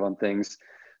perspective on things.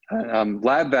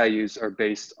 Lab values are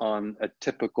based on a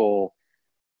typical,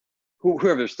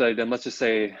 whoever studied them, let's just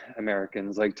say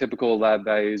Americans, like typical lab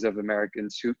values of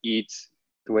Americans who eat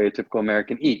the way a typical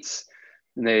American eats.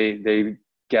 And they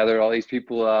gathered all these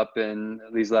people up and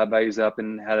these lab values up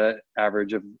and had an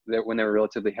average of when they were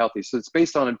relatively healthy. So it's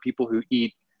based on people who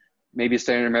eat maybe a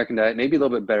standard American diet, maybe a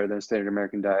little bit better than a standard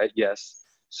American diet, yes.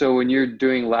 So when you're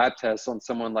doing lab tests on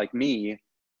someone like me,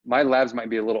 my labs might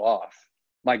be a little off.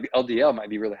 My LDL might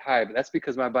be really high, but that's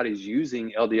because my body's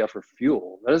using LDL for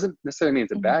fuel. That doesn't necessarily mean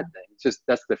it's a bad thing. It's just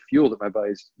that's the fuel that my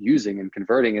body's using and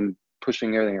converting and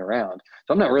pushing everything around.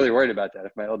 So I'm not really worried about that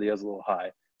if my LDL is a little high.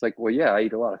 It's like, well, yeah, I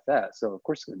eat a lot of fat, so of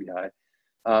course it's going to be high.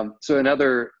 So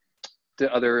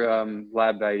the other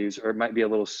lab values, or it might be a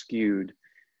little skewed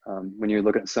when you're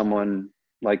looking at someone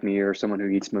like me or someone who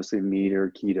eats mostly meat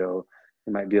or keto.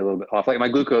 It might be a little bit off. Like my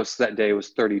glucose that day was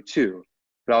 32,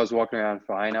 but I was walking around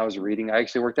fine. I was reading. I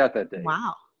actually worked out that day.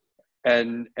 Wow.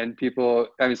 And people,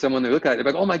 I mean, someone they look at it,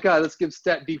 they're like, oh my God, let's give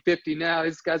stat D50 now.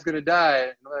 This guy's going to die.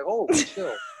 And I'm like, oh,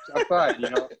 chill. I'm fine,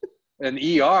 And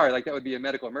ER, like that would be a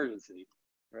medical emergency.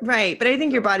 Right. But I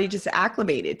think your body just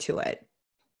acclimated to it,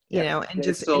 and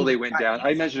just slowly went down.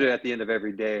 I measured it at the end of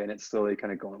every day, and it slowly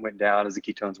kind of went down as the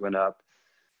ketones went up.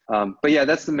 But yeah,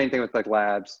 that's the main thing with like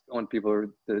labs. I want people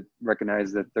to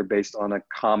recognize that they're based on a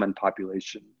common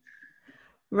population.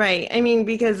 Right. I mean,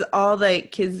 because all the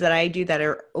kids that I do that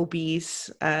are obese,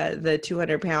 the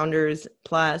 200 pounders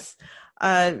plus,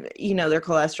 their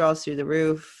cholesterol's through the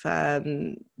roof,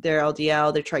 their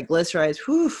LDL, their triglycerides,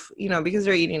 because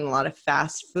they're eating a lot of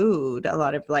fast food, a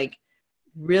lot of like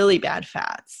really bad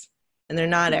fats, and they're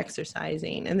not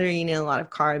exercising, and they're eating a lot of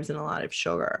carbs and a lot of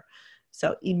sugar.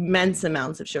 So immense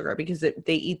amounts of sugar because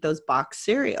they eat those box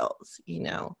cereals,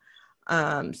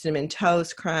 Cinnamon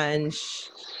Toast Crunch,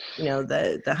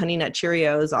 the Honey Nut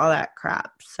Cheerios, all that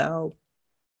crap. So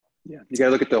yeah, you got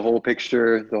to look at the whole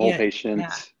picture, the whole patient.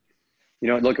 Yeah. You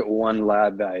don't look at one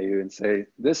lab value and say,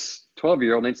 this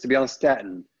 12-year-old needs to be on a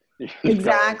statin.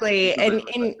 Exactly. And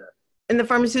in the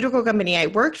pharmaceutical company I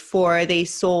worked for, they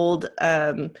sold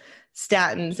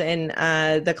statins and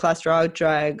the cholesterol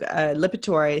drug,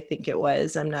 Lipitor, I think it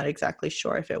was. I'm not exactly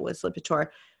sure if it was Lipitor,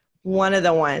 one of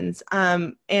the ones.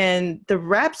 And the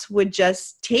reps would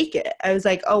just take it. I was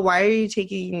like, oh, why are you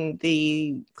taking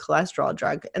the cholesterol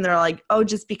drug? And they're like, oh,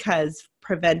 just because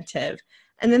preventive.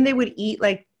 And then they would eat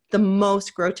like the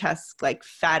most grotesque, like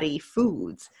fatty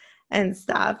foods and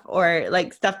stuff, or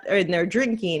like stuff, and they're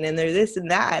drinking and they're this and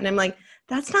that. And I'm like,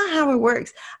 that's not how it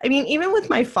works. I mean, even with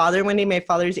my father, one day my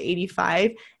father's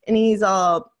 85 and he's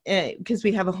all, because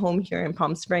we have a home here in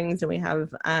Palm Springs and we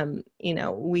have,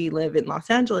 we live in Los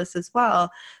Angeles as well.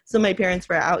 So my parents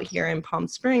were out here in Palm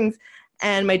Springs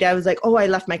And my dad was like, oh, I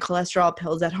left my cholesterol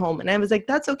pills at home. And I was like,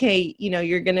 that's okay. You know,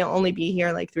 you're going to only be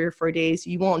here like 3 or 4 days.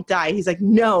 You won't die. He's like,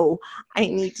 no, I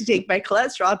need to take my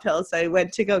cholesterol pills. So I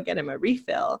went to go get him a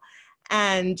refill.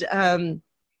 And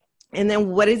then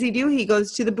what does he do? He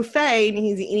goes to the buffet and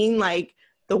he's eating like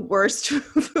the worst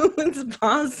foods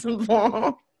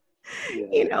possible,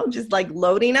 you know, just like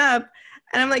loading up.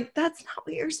 And I'm like, that's not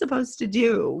what you're supposed to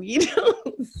do, you know?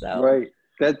 So Right.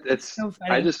 That's so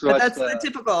funny. I just watched, that's the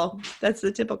typical. That's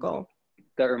the typical.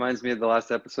 That reminds me of the last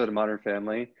episode of Modern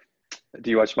Family. Do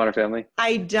you watch Modern Family?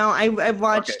 I don't. I've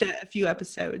watched a few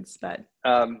episodes, but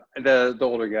the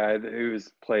older guy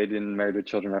who's played in Married with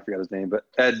Children, I forgot his name, but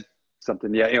Ed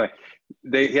something. Yeah. Anyway,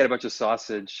 he had a bunch of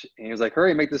sausage, and he was like,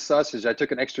 "Hurry, make this sausage! I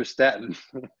took an extra statin."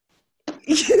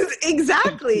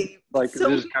 Exactly. Like so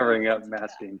just covering up,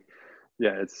 masking.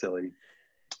 Yeah, it's silly.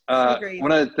 So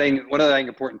one other thing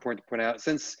important point to point out,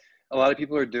 since a lot of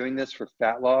people are doing this for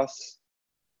fat loss,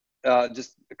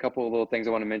 just a couple of little things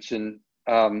I want to mention.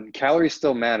 Calories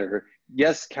still matter.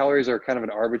 Yes, calories are kind of an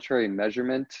arbitrary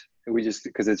measurement.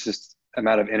 Because it's just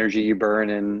amount of energy you burn,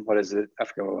 and what is it? I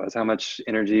forgot what it was. How much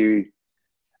energy?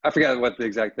 I forgot what the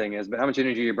exact thing is, but how much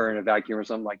energy you burn in a vacuum or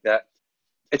something like that.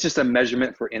 It's just a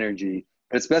measurement for energy.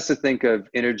 It's best to think of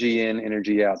energy in,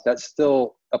 energy out. That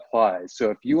still applies. So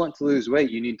if you want to lose weight,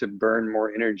 you need to burn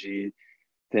more energy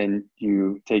than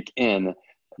you take in.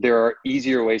 There are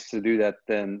easier ways to do that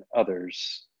than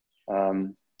others.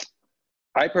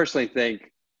 I personally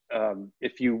think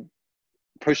if you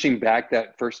pushing back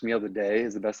that first meal of the day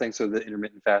is the best thing. So the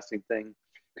intermittent fasting thing,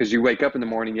 because you wake up in the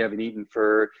morning, you haven't eaten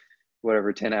for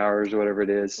whatever, 10 hours or whatever it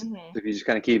is. Mm-hmm. So if you just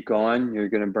kind of keep going, you're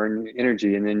going to burn your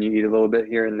energy, and then you eat a little bit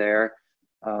here and there.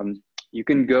 You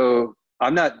can go,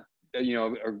 I'm not,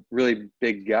 a really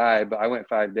big guy, but I went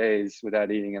 5 days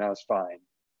without eating and I was fine.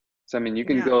 So, I mean, you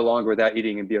can go longer without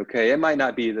eating and be okay. It might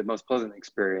not be the most pleasant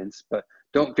experience, but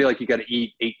don't feel like you got to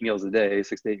eat 8 meals a day,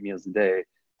 6 to 8 meals a day.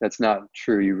 That's not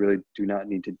true. You really do not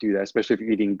need to do that, especially if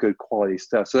you're eating good quality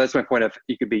stuff. So that's my point of,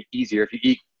 it could be easier. If you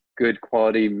eat good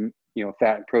quality,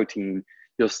 fat and protein,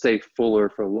 you'll stay fuller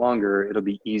for longer. It'll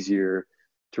be easier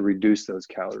to reduce those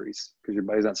calories because your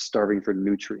body's not starving for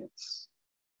nutrients.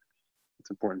 It's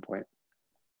an important point.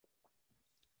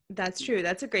 That's true.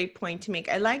 That's a great point to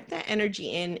make. I like the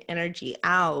energy in, energy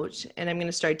out. And I'm going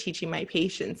to start teaching my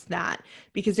patients that,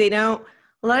 because a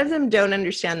lot of them don't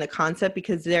understand the concept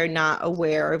because they're not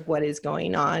aware of what is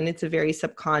going on. It's a very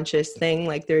subconscious thing.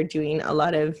 Like they're doing a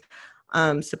lot of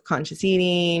subconscious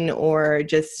eating or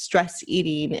just stress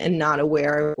eating and not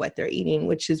aware of what they're eating,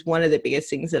 which is one of the biggest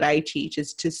things that I teach,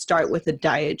 is to start with a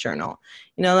diet journal.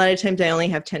 A lot of times I only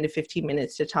have 10 to 15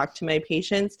 minutes to talk to my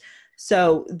patients.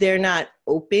 So they're not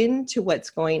open to what's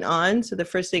going on. So the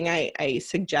first thing I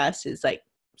suggest is like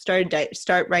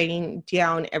start writing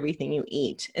down everything you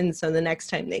eat. And so the next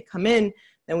time they come in,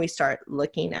 then we start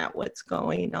looking at what's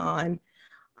going on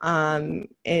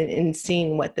and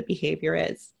seeing what the behavior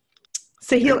is.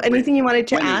 So anything you wanted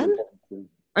to add?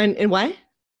 And what?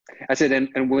 I said,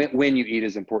 and when you eat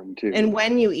is important too. And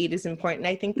when you eat is important.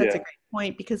 I think that's a great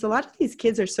point, because a lot of these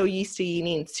kids are so used to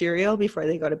eating cereal before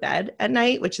they go to bed at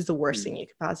night, which is the worst thing you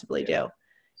could possibly do,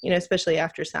 especially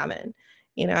after 7.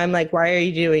 I'm like, why are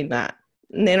you doing that?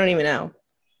 And they don't even know.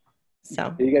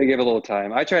 So you got to give a little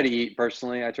time. I try to eat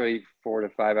personally. I try to eat 4 to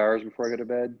 5 hours before I go to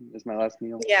bed. Is my last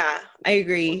meal. Yeah, I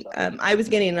agree. I was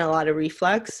getting a lot of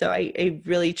reflux, so I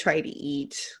really try to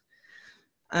eat.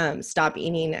 Stop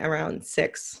eating around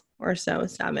 6 or so,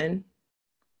 7.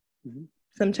 Mm-hmm.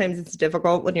 Sometimes it's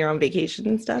difficult when you're on vacation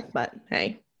and stuff, but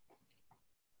hey.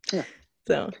 Yeah.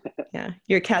 So yeah,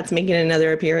 your cat's making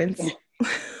another appearance.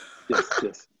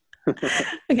 Yes.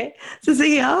 Okay. So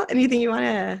Cecile, anything you want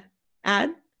to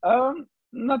add?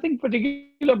 Nothing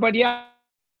particular, but yeah,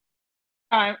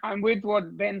 I'm with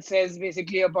what Ben says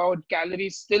basically about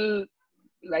calories still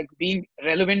like being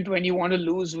relevant when you want to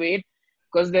lose weight,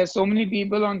 because there's so many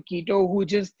people on keto who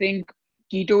just think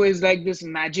keto is like this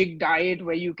magic diet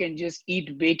where you can just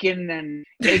eat bacon and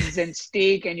eggs and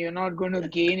steak and you're not going to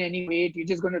gain any weight. You're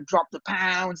just going to drop the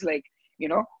pounds,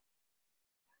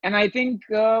 And I think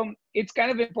it's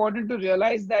kind of important to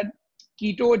realize that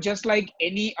keto, just like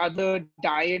any other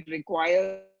diet,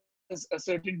 requires a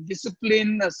certain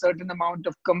discipline, a certain amount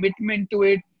of commitment to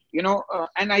it,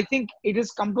 and I think it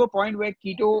has come to a point where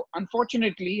keto,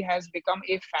 unfortunately, has become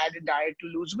a fad diet to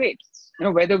lose weight.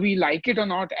 Whether we like it or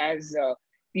not, as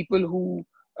people who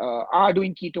are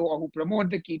doing keto or who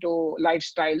promote the keto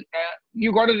lifestyle,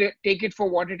 you got to take it for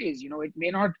what it is.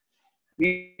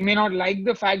 We may not like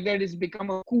the fact that it's become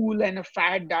a cool and a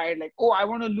fad diet. Like, oh, I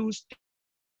want to lose 10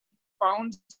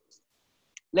 pounds.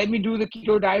 Let me do the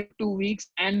keto diet 2 weeks.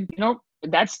 And,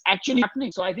 that's actually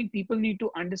happening. So I think people need to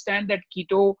understand that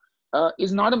keto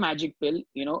is not a magic pill.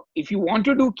 If you want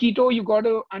to do keto, you got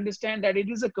to understand that it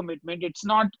is a commitment. It's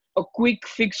not a quick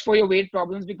fix for your weight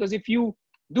problems, because if you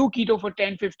do keto for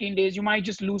 10-15 days, you might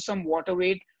just lose some water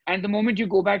weight. And the moment you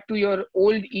go back to your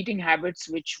old eating habits,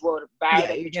 which were bad, Yeah,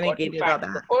 and you're which gonna got you gain it all fat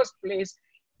in the back. first place,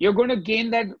 you're going to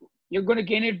gain that. You're going to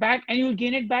gain it back, and you'll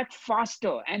gain it back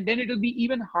faster. And then it'll be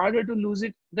even harder to lose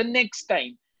it the next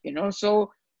time.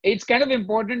 So it's kind of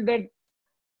important that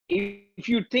if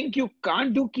you think you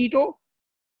can't do keto,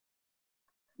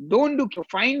 don't do keto.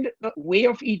 Find a way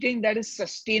of eating that is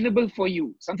sustainable for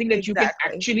you, something that you can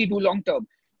Exactly. actually do long term.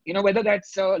 Whether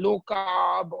that's low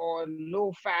carb or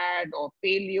low fat or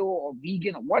paleo or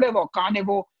vegan or whatever,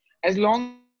 carnivore, as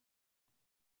long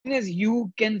as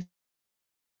you can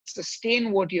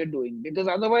sustain what you're doing, because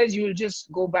otherwise you'll just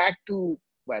go back to,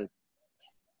 well,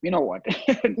 you know what.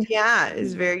 Yeah,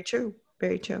 it's very true.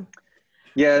 Very true.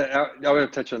 Yeah, I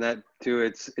want to touch on that too.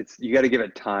 It's you got to give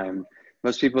it time.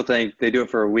 Most people think they do it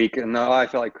for a week and oh, I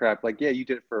feel like crap. Like, yeah, you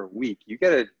did it for a week. You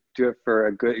got to do it for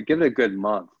give it a good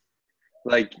month.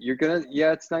 Like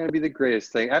it's not gonna be the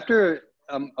greatest thing. After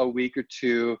a week or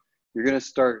two, you're gonna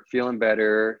start feeling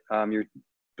better.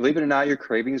 Believe it or not, your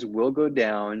cravings will go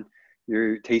down.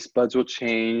 Your taste buds will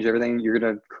change. Everything, you're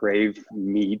gonna crave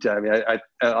meat. I mean, I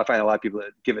find a lot of people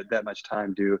that give it that much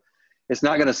time do. It's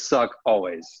not gonna suck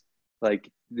always. Like,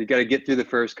 you got to get through the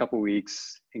first couple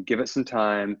weeks and give it some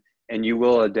time, and you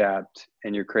will adapt,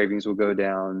 and your cravings will go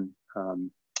down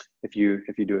if you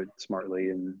do it smartly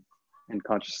and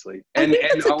consciously. I And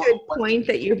think that's a good point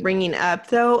that you're bringing up,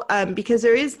 though, because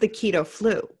there is the keto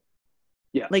flu.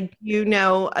 Yeah. Like,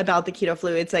 about the keto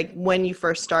flu. It's like when you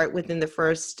first start, within the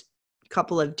first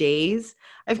couple of days,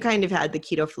 I've kind of had the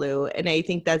keto flu, and I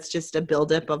think that's just a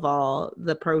buildup of all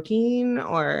the protein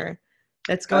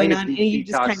that's going on, and you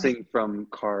just kind of from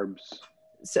carbs.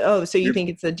 So you think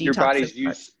it's a detox? Your body's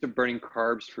used to burning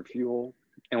carbs for fuel,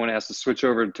 and when it has to switch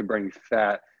over to burning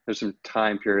fat, there's some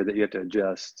time period that you have to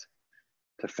adjust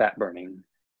to fat burning.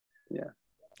 Yeah.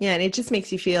 Yeah, and it just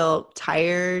makes you feel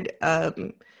tired,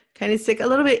 kind of sick, a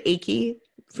little bit achy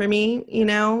for me,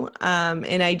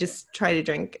 and I just try to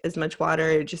drink as much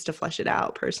water just to flush it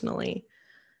out personally.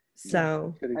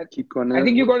 So keep going. I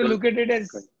think you got to look at it as,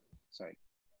 sorry.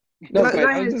 No, go I was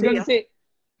ahead, just going to say,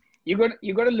 you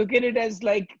got to look at it as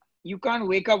like, you can't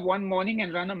wake up one morning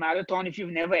and run a marathon if you've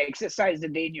never exercised a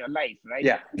day in your life, right?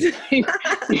 Yeah. That's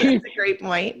a great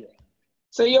point.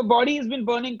 So your body has been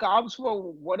burning carbs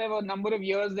for whatever number of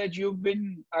years that you've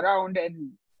been around, and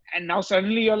now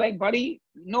suddenly you're like, buddy,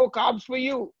 no carbs for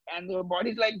you. And your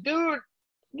body's like, dude,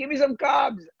 give me some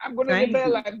carbs. I'm going to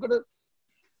rebel.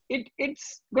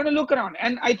 It's going to look around.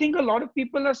 And I think a lot of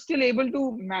people are still able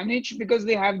to manage because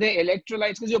they have their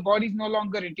electrolytes, because your body's no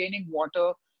longer retaining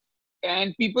water.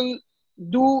 And people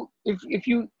do, if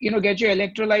you get your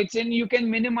electrolytes in, you can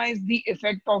minimize the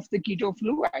effect of the keto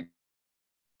flu.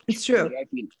 It's true. I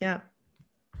feel.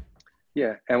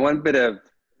 Yeah. And one bit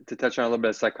to touch on a little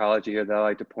bit of psychology here that I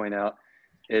like to point out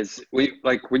is when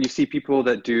you see people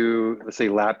that do, let's say,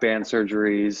 lap band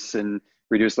surgeries and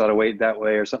reduce a lot of weight that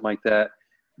way or something like that,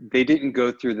 they didn't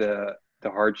go through the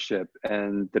hardship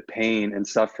and the pain and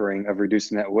suffering of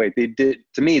reducing that weight. They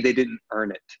didn't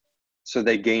earn it. So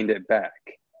they gained it back.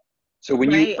 So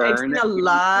when you earn, I've seen a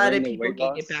lot of people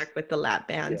gain it back with the lap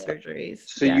band surgeries.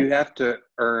 So you have to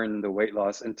earn the weight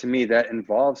loss. And to me, that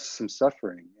involves some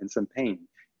suffering and some pain.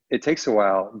 It takes a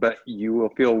while, but you will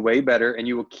feel way better and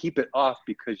you will keep it off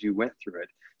because you went through it.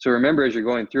 So remember, as you're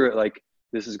going through it, like,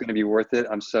 this is going to be worth it.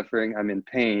 I'm suffering, I'm in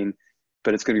pain,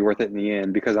 but it's going to be worth it in the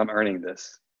end because I'm earning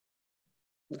this.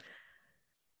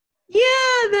 Yeah,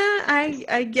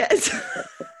 I guess.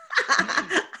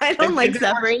 I don't like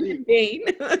suffering and pain.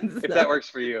 If that works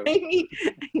for you.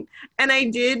 And I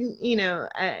did,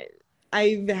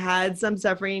 I've had some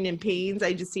suffering and pains.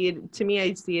 I see it as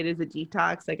a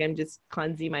detox. Like, I'm just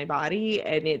cleansing my body,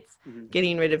 and it's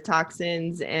getting rid of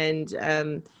toxins,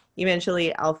 and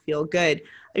eventually I'll feel good.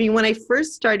 I mean, when I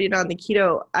first started on the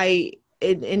keto,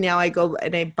 and now I go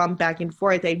and I bump back and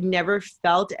forth, I've never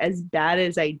felt as bad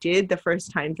as I did the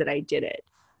first times that I did it.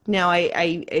 Now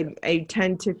I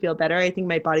tend to feel better. I think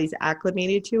my body's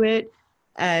acclimated to it.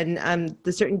 And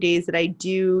the certain days that I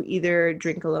do either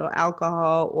drink a little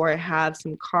alcohol or have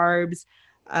some carbs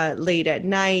late at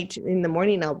night, in the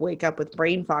morning I'll wake up with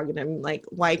brain fog, and I'm like,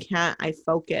 why can't I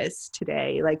focus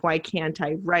today? Like, why can't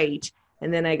I write?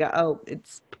 And then I go,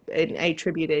 and I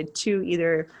attribute it to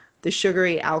either the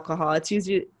sugary alcohol. It's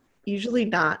usually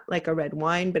not like a red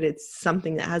wine, but it's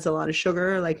something that has a lot of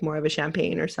sugar, like more of a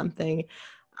champagne or something,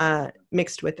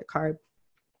 mixed with the carb.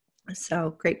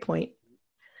 So great point.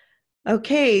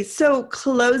 Okay, so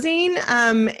closing,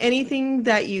 anything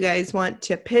that you guys want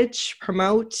to pitch,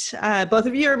 promote? Both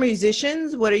of you are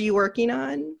musicians. What are you working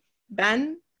on,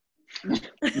 Ben?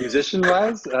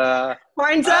 Musician-wise,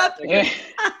 Horns up.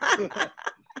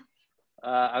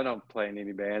 I don't play in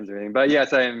any bands or anything, but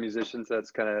yes, I am a musician, so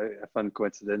that's kind of a fun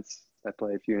coincidence. I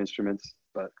play a few instruments,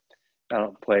 but I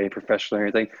don't play professionally or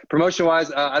anything.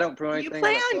 Promotion-wise, I don't promote anything.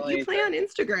 You play on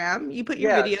Instagram. You put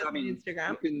your Yeah, videos so, I on mean,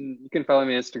 Instagram. you can follow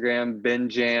me on Instagram,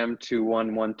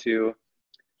 benjam2112.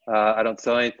 I don't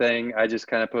sell anything. I just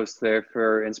kind of post there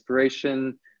for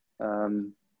inspiration.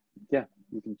 Yeah,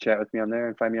 you can chat with me on there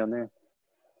and find me on there.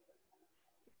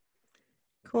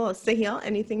 Cool. Sahil,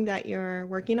 anything that you're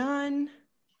working on?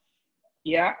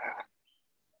 Yeah.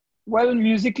 Well,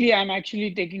 musically, I'm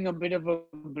actually taking a bit of a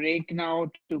break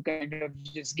now to kind of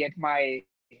just get my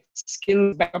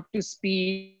skills back up to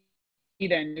speed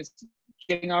and just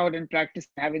chilling out and practice,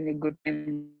 having a good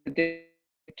time with it.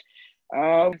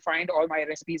 You can find all my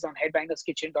recipes on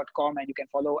headbangerskitchen.com, and you can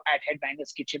follow at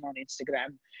headbangerskitchen on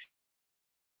Instagram.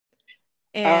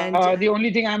 And the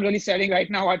only thing I'm really selling right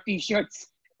now are t-shirts.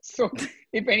 So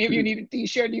if any of you need a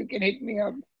t-shirt, you can hit me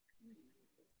up.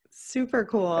 Super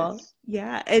cool. Nice.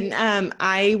 Yeah. And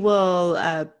I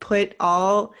will put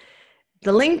all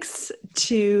the links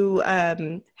to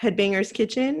Headbangers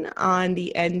Kitchen on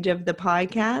the end of the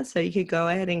podcast. So you could go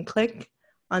ahead and click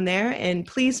on there. And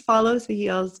please follow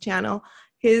Sahil's channel.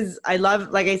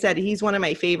 Like I said, he's one of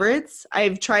my favorites.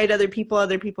 I've tried other people.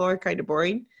 Other people are kind of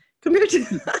boring compared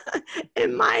to,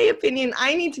 in my opinion,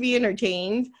 I need to be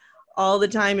entertained all the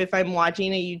time if I'm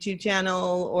watching a YouTube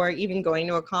channel or even going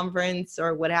to a conference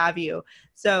or what have you.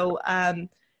 So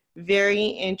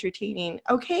very entertaining.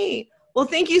 Okay. Well,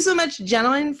 thank you so much,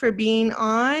 gentlemen, for being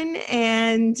on.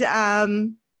 And,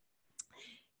 awesome.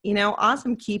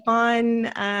 Keep on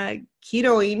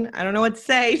ketoing. I don't know what to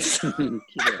say.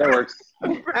 That works.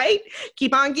 Right?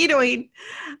 Keep on ketoing.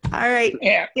 All right.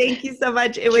 Yeah. Thank you so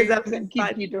much. It was a fun. Keep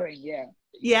ketoing. Yeah.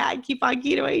 Yeah, keep on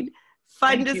ketoing.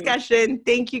 Fun discussion.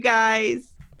 Thank you, guys.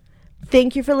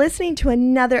 Thank you for listening to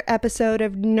another episode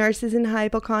of Nurses and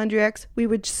Hypochondriacs. We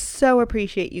would so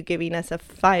appreciate you giving us a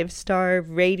 5-star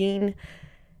rating.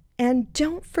 And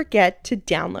don't forget to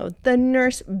download the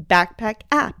Nurse Backpack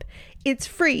app. It's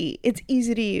free. It's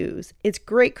easy to use. It's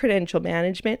great credential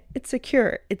management. It's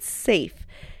secure. It's safe.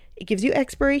 It gives you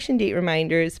expiration date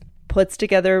reminders, puts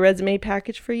together a resume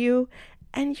package for you,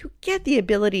 and you get the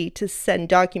ability to send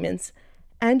documents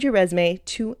and your resume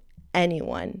to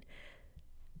anyone.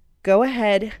 Go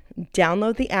ahead,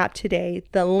 download the app today.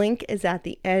 The link is at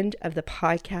the end of the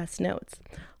podcast notes.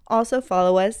 Also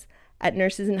follow us at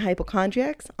Nurses and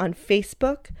Hypochondriacs on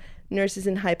Facebook, Nurses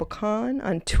and Hypochon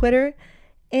on Twitter,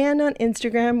 and on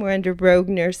Instagram, we're under Rogue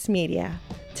Nurse Media.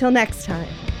 Till next time.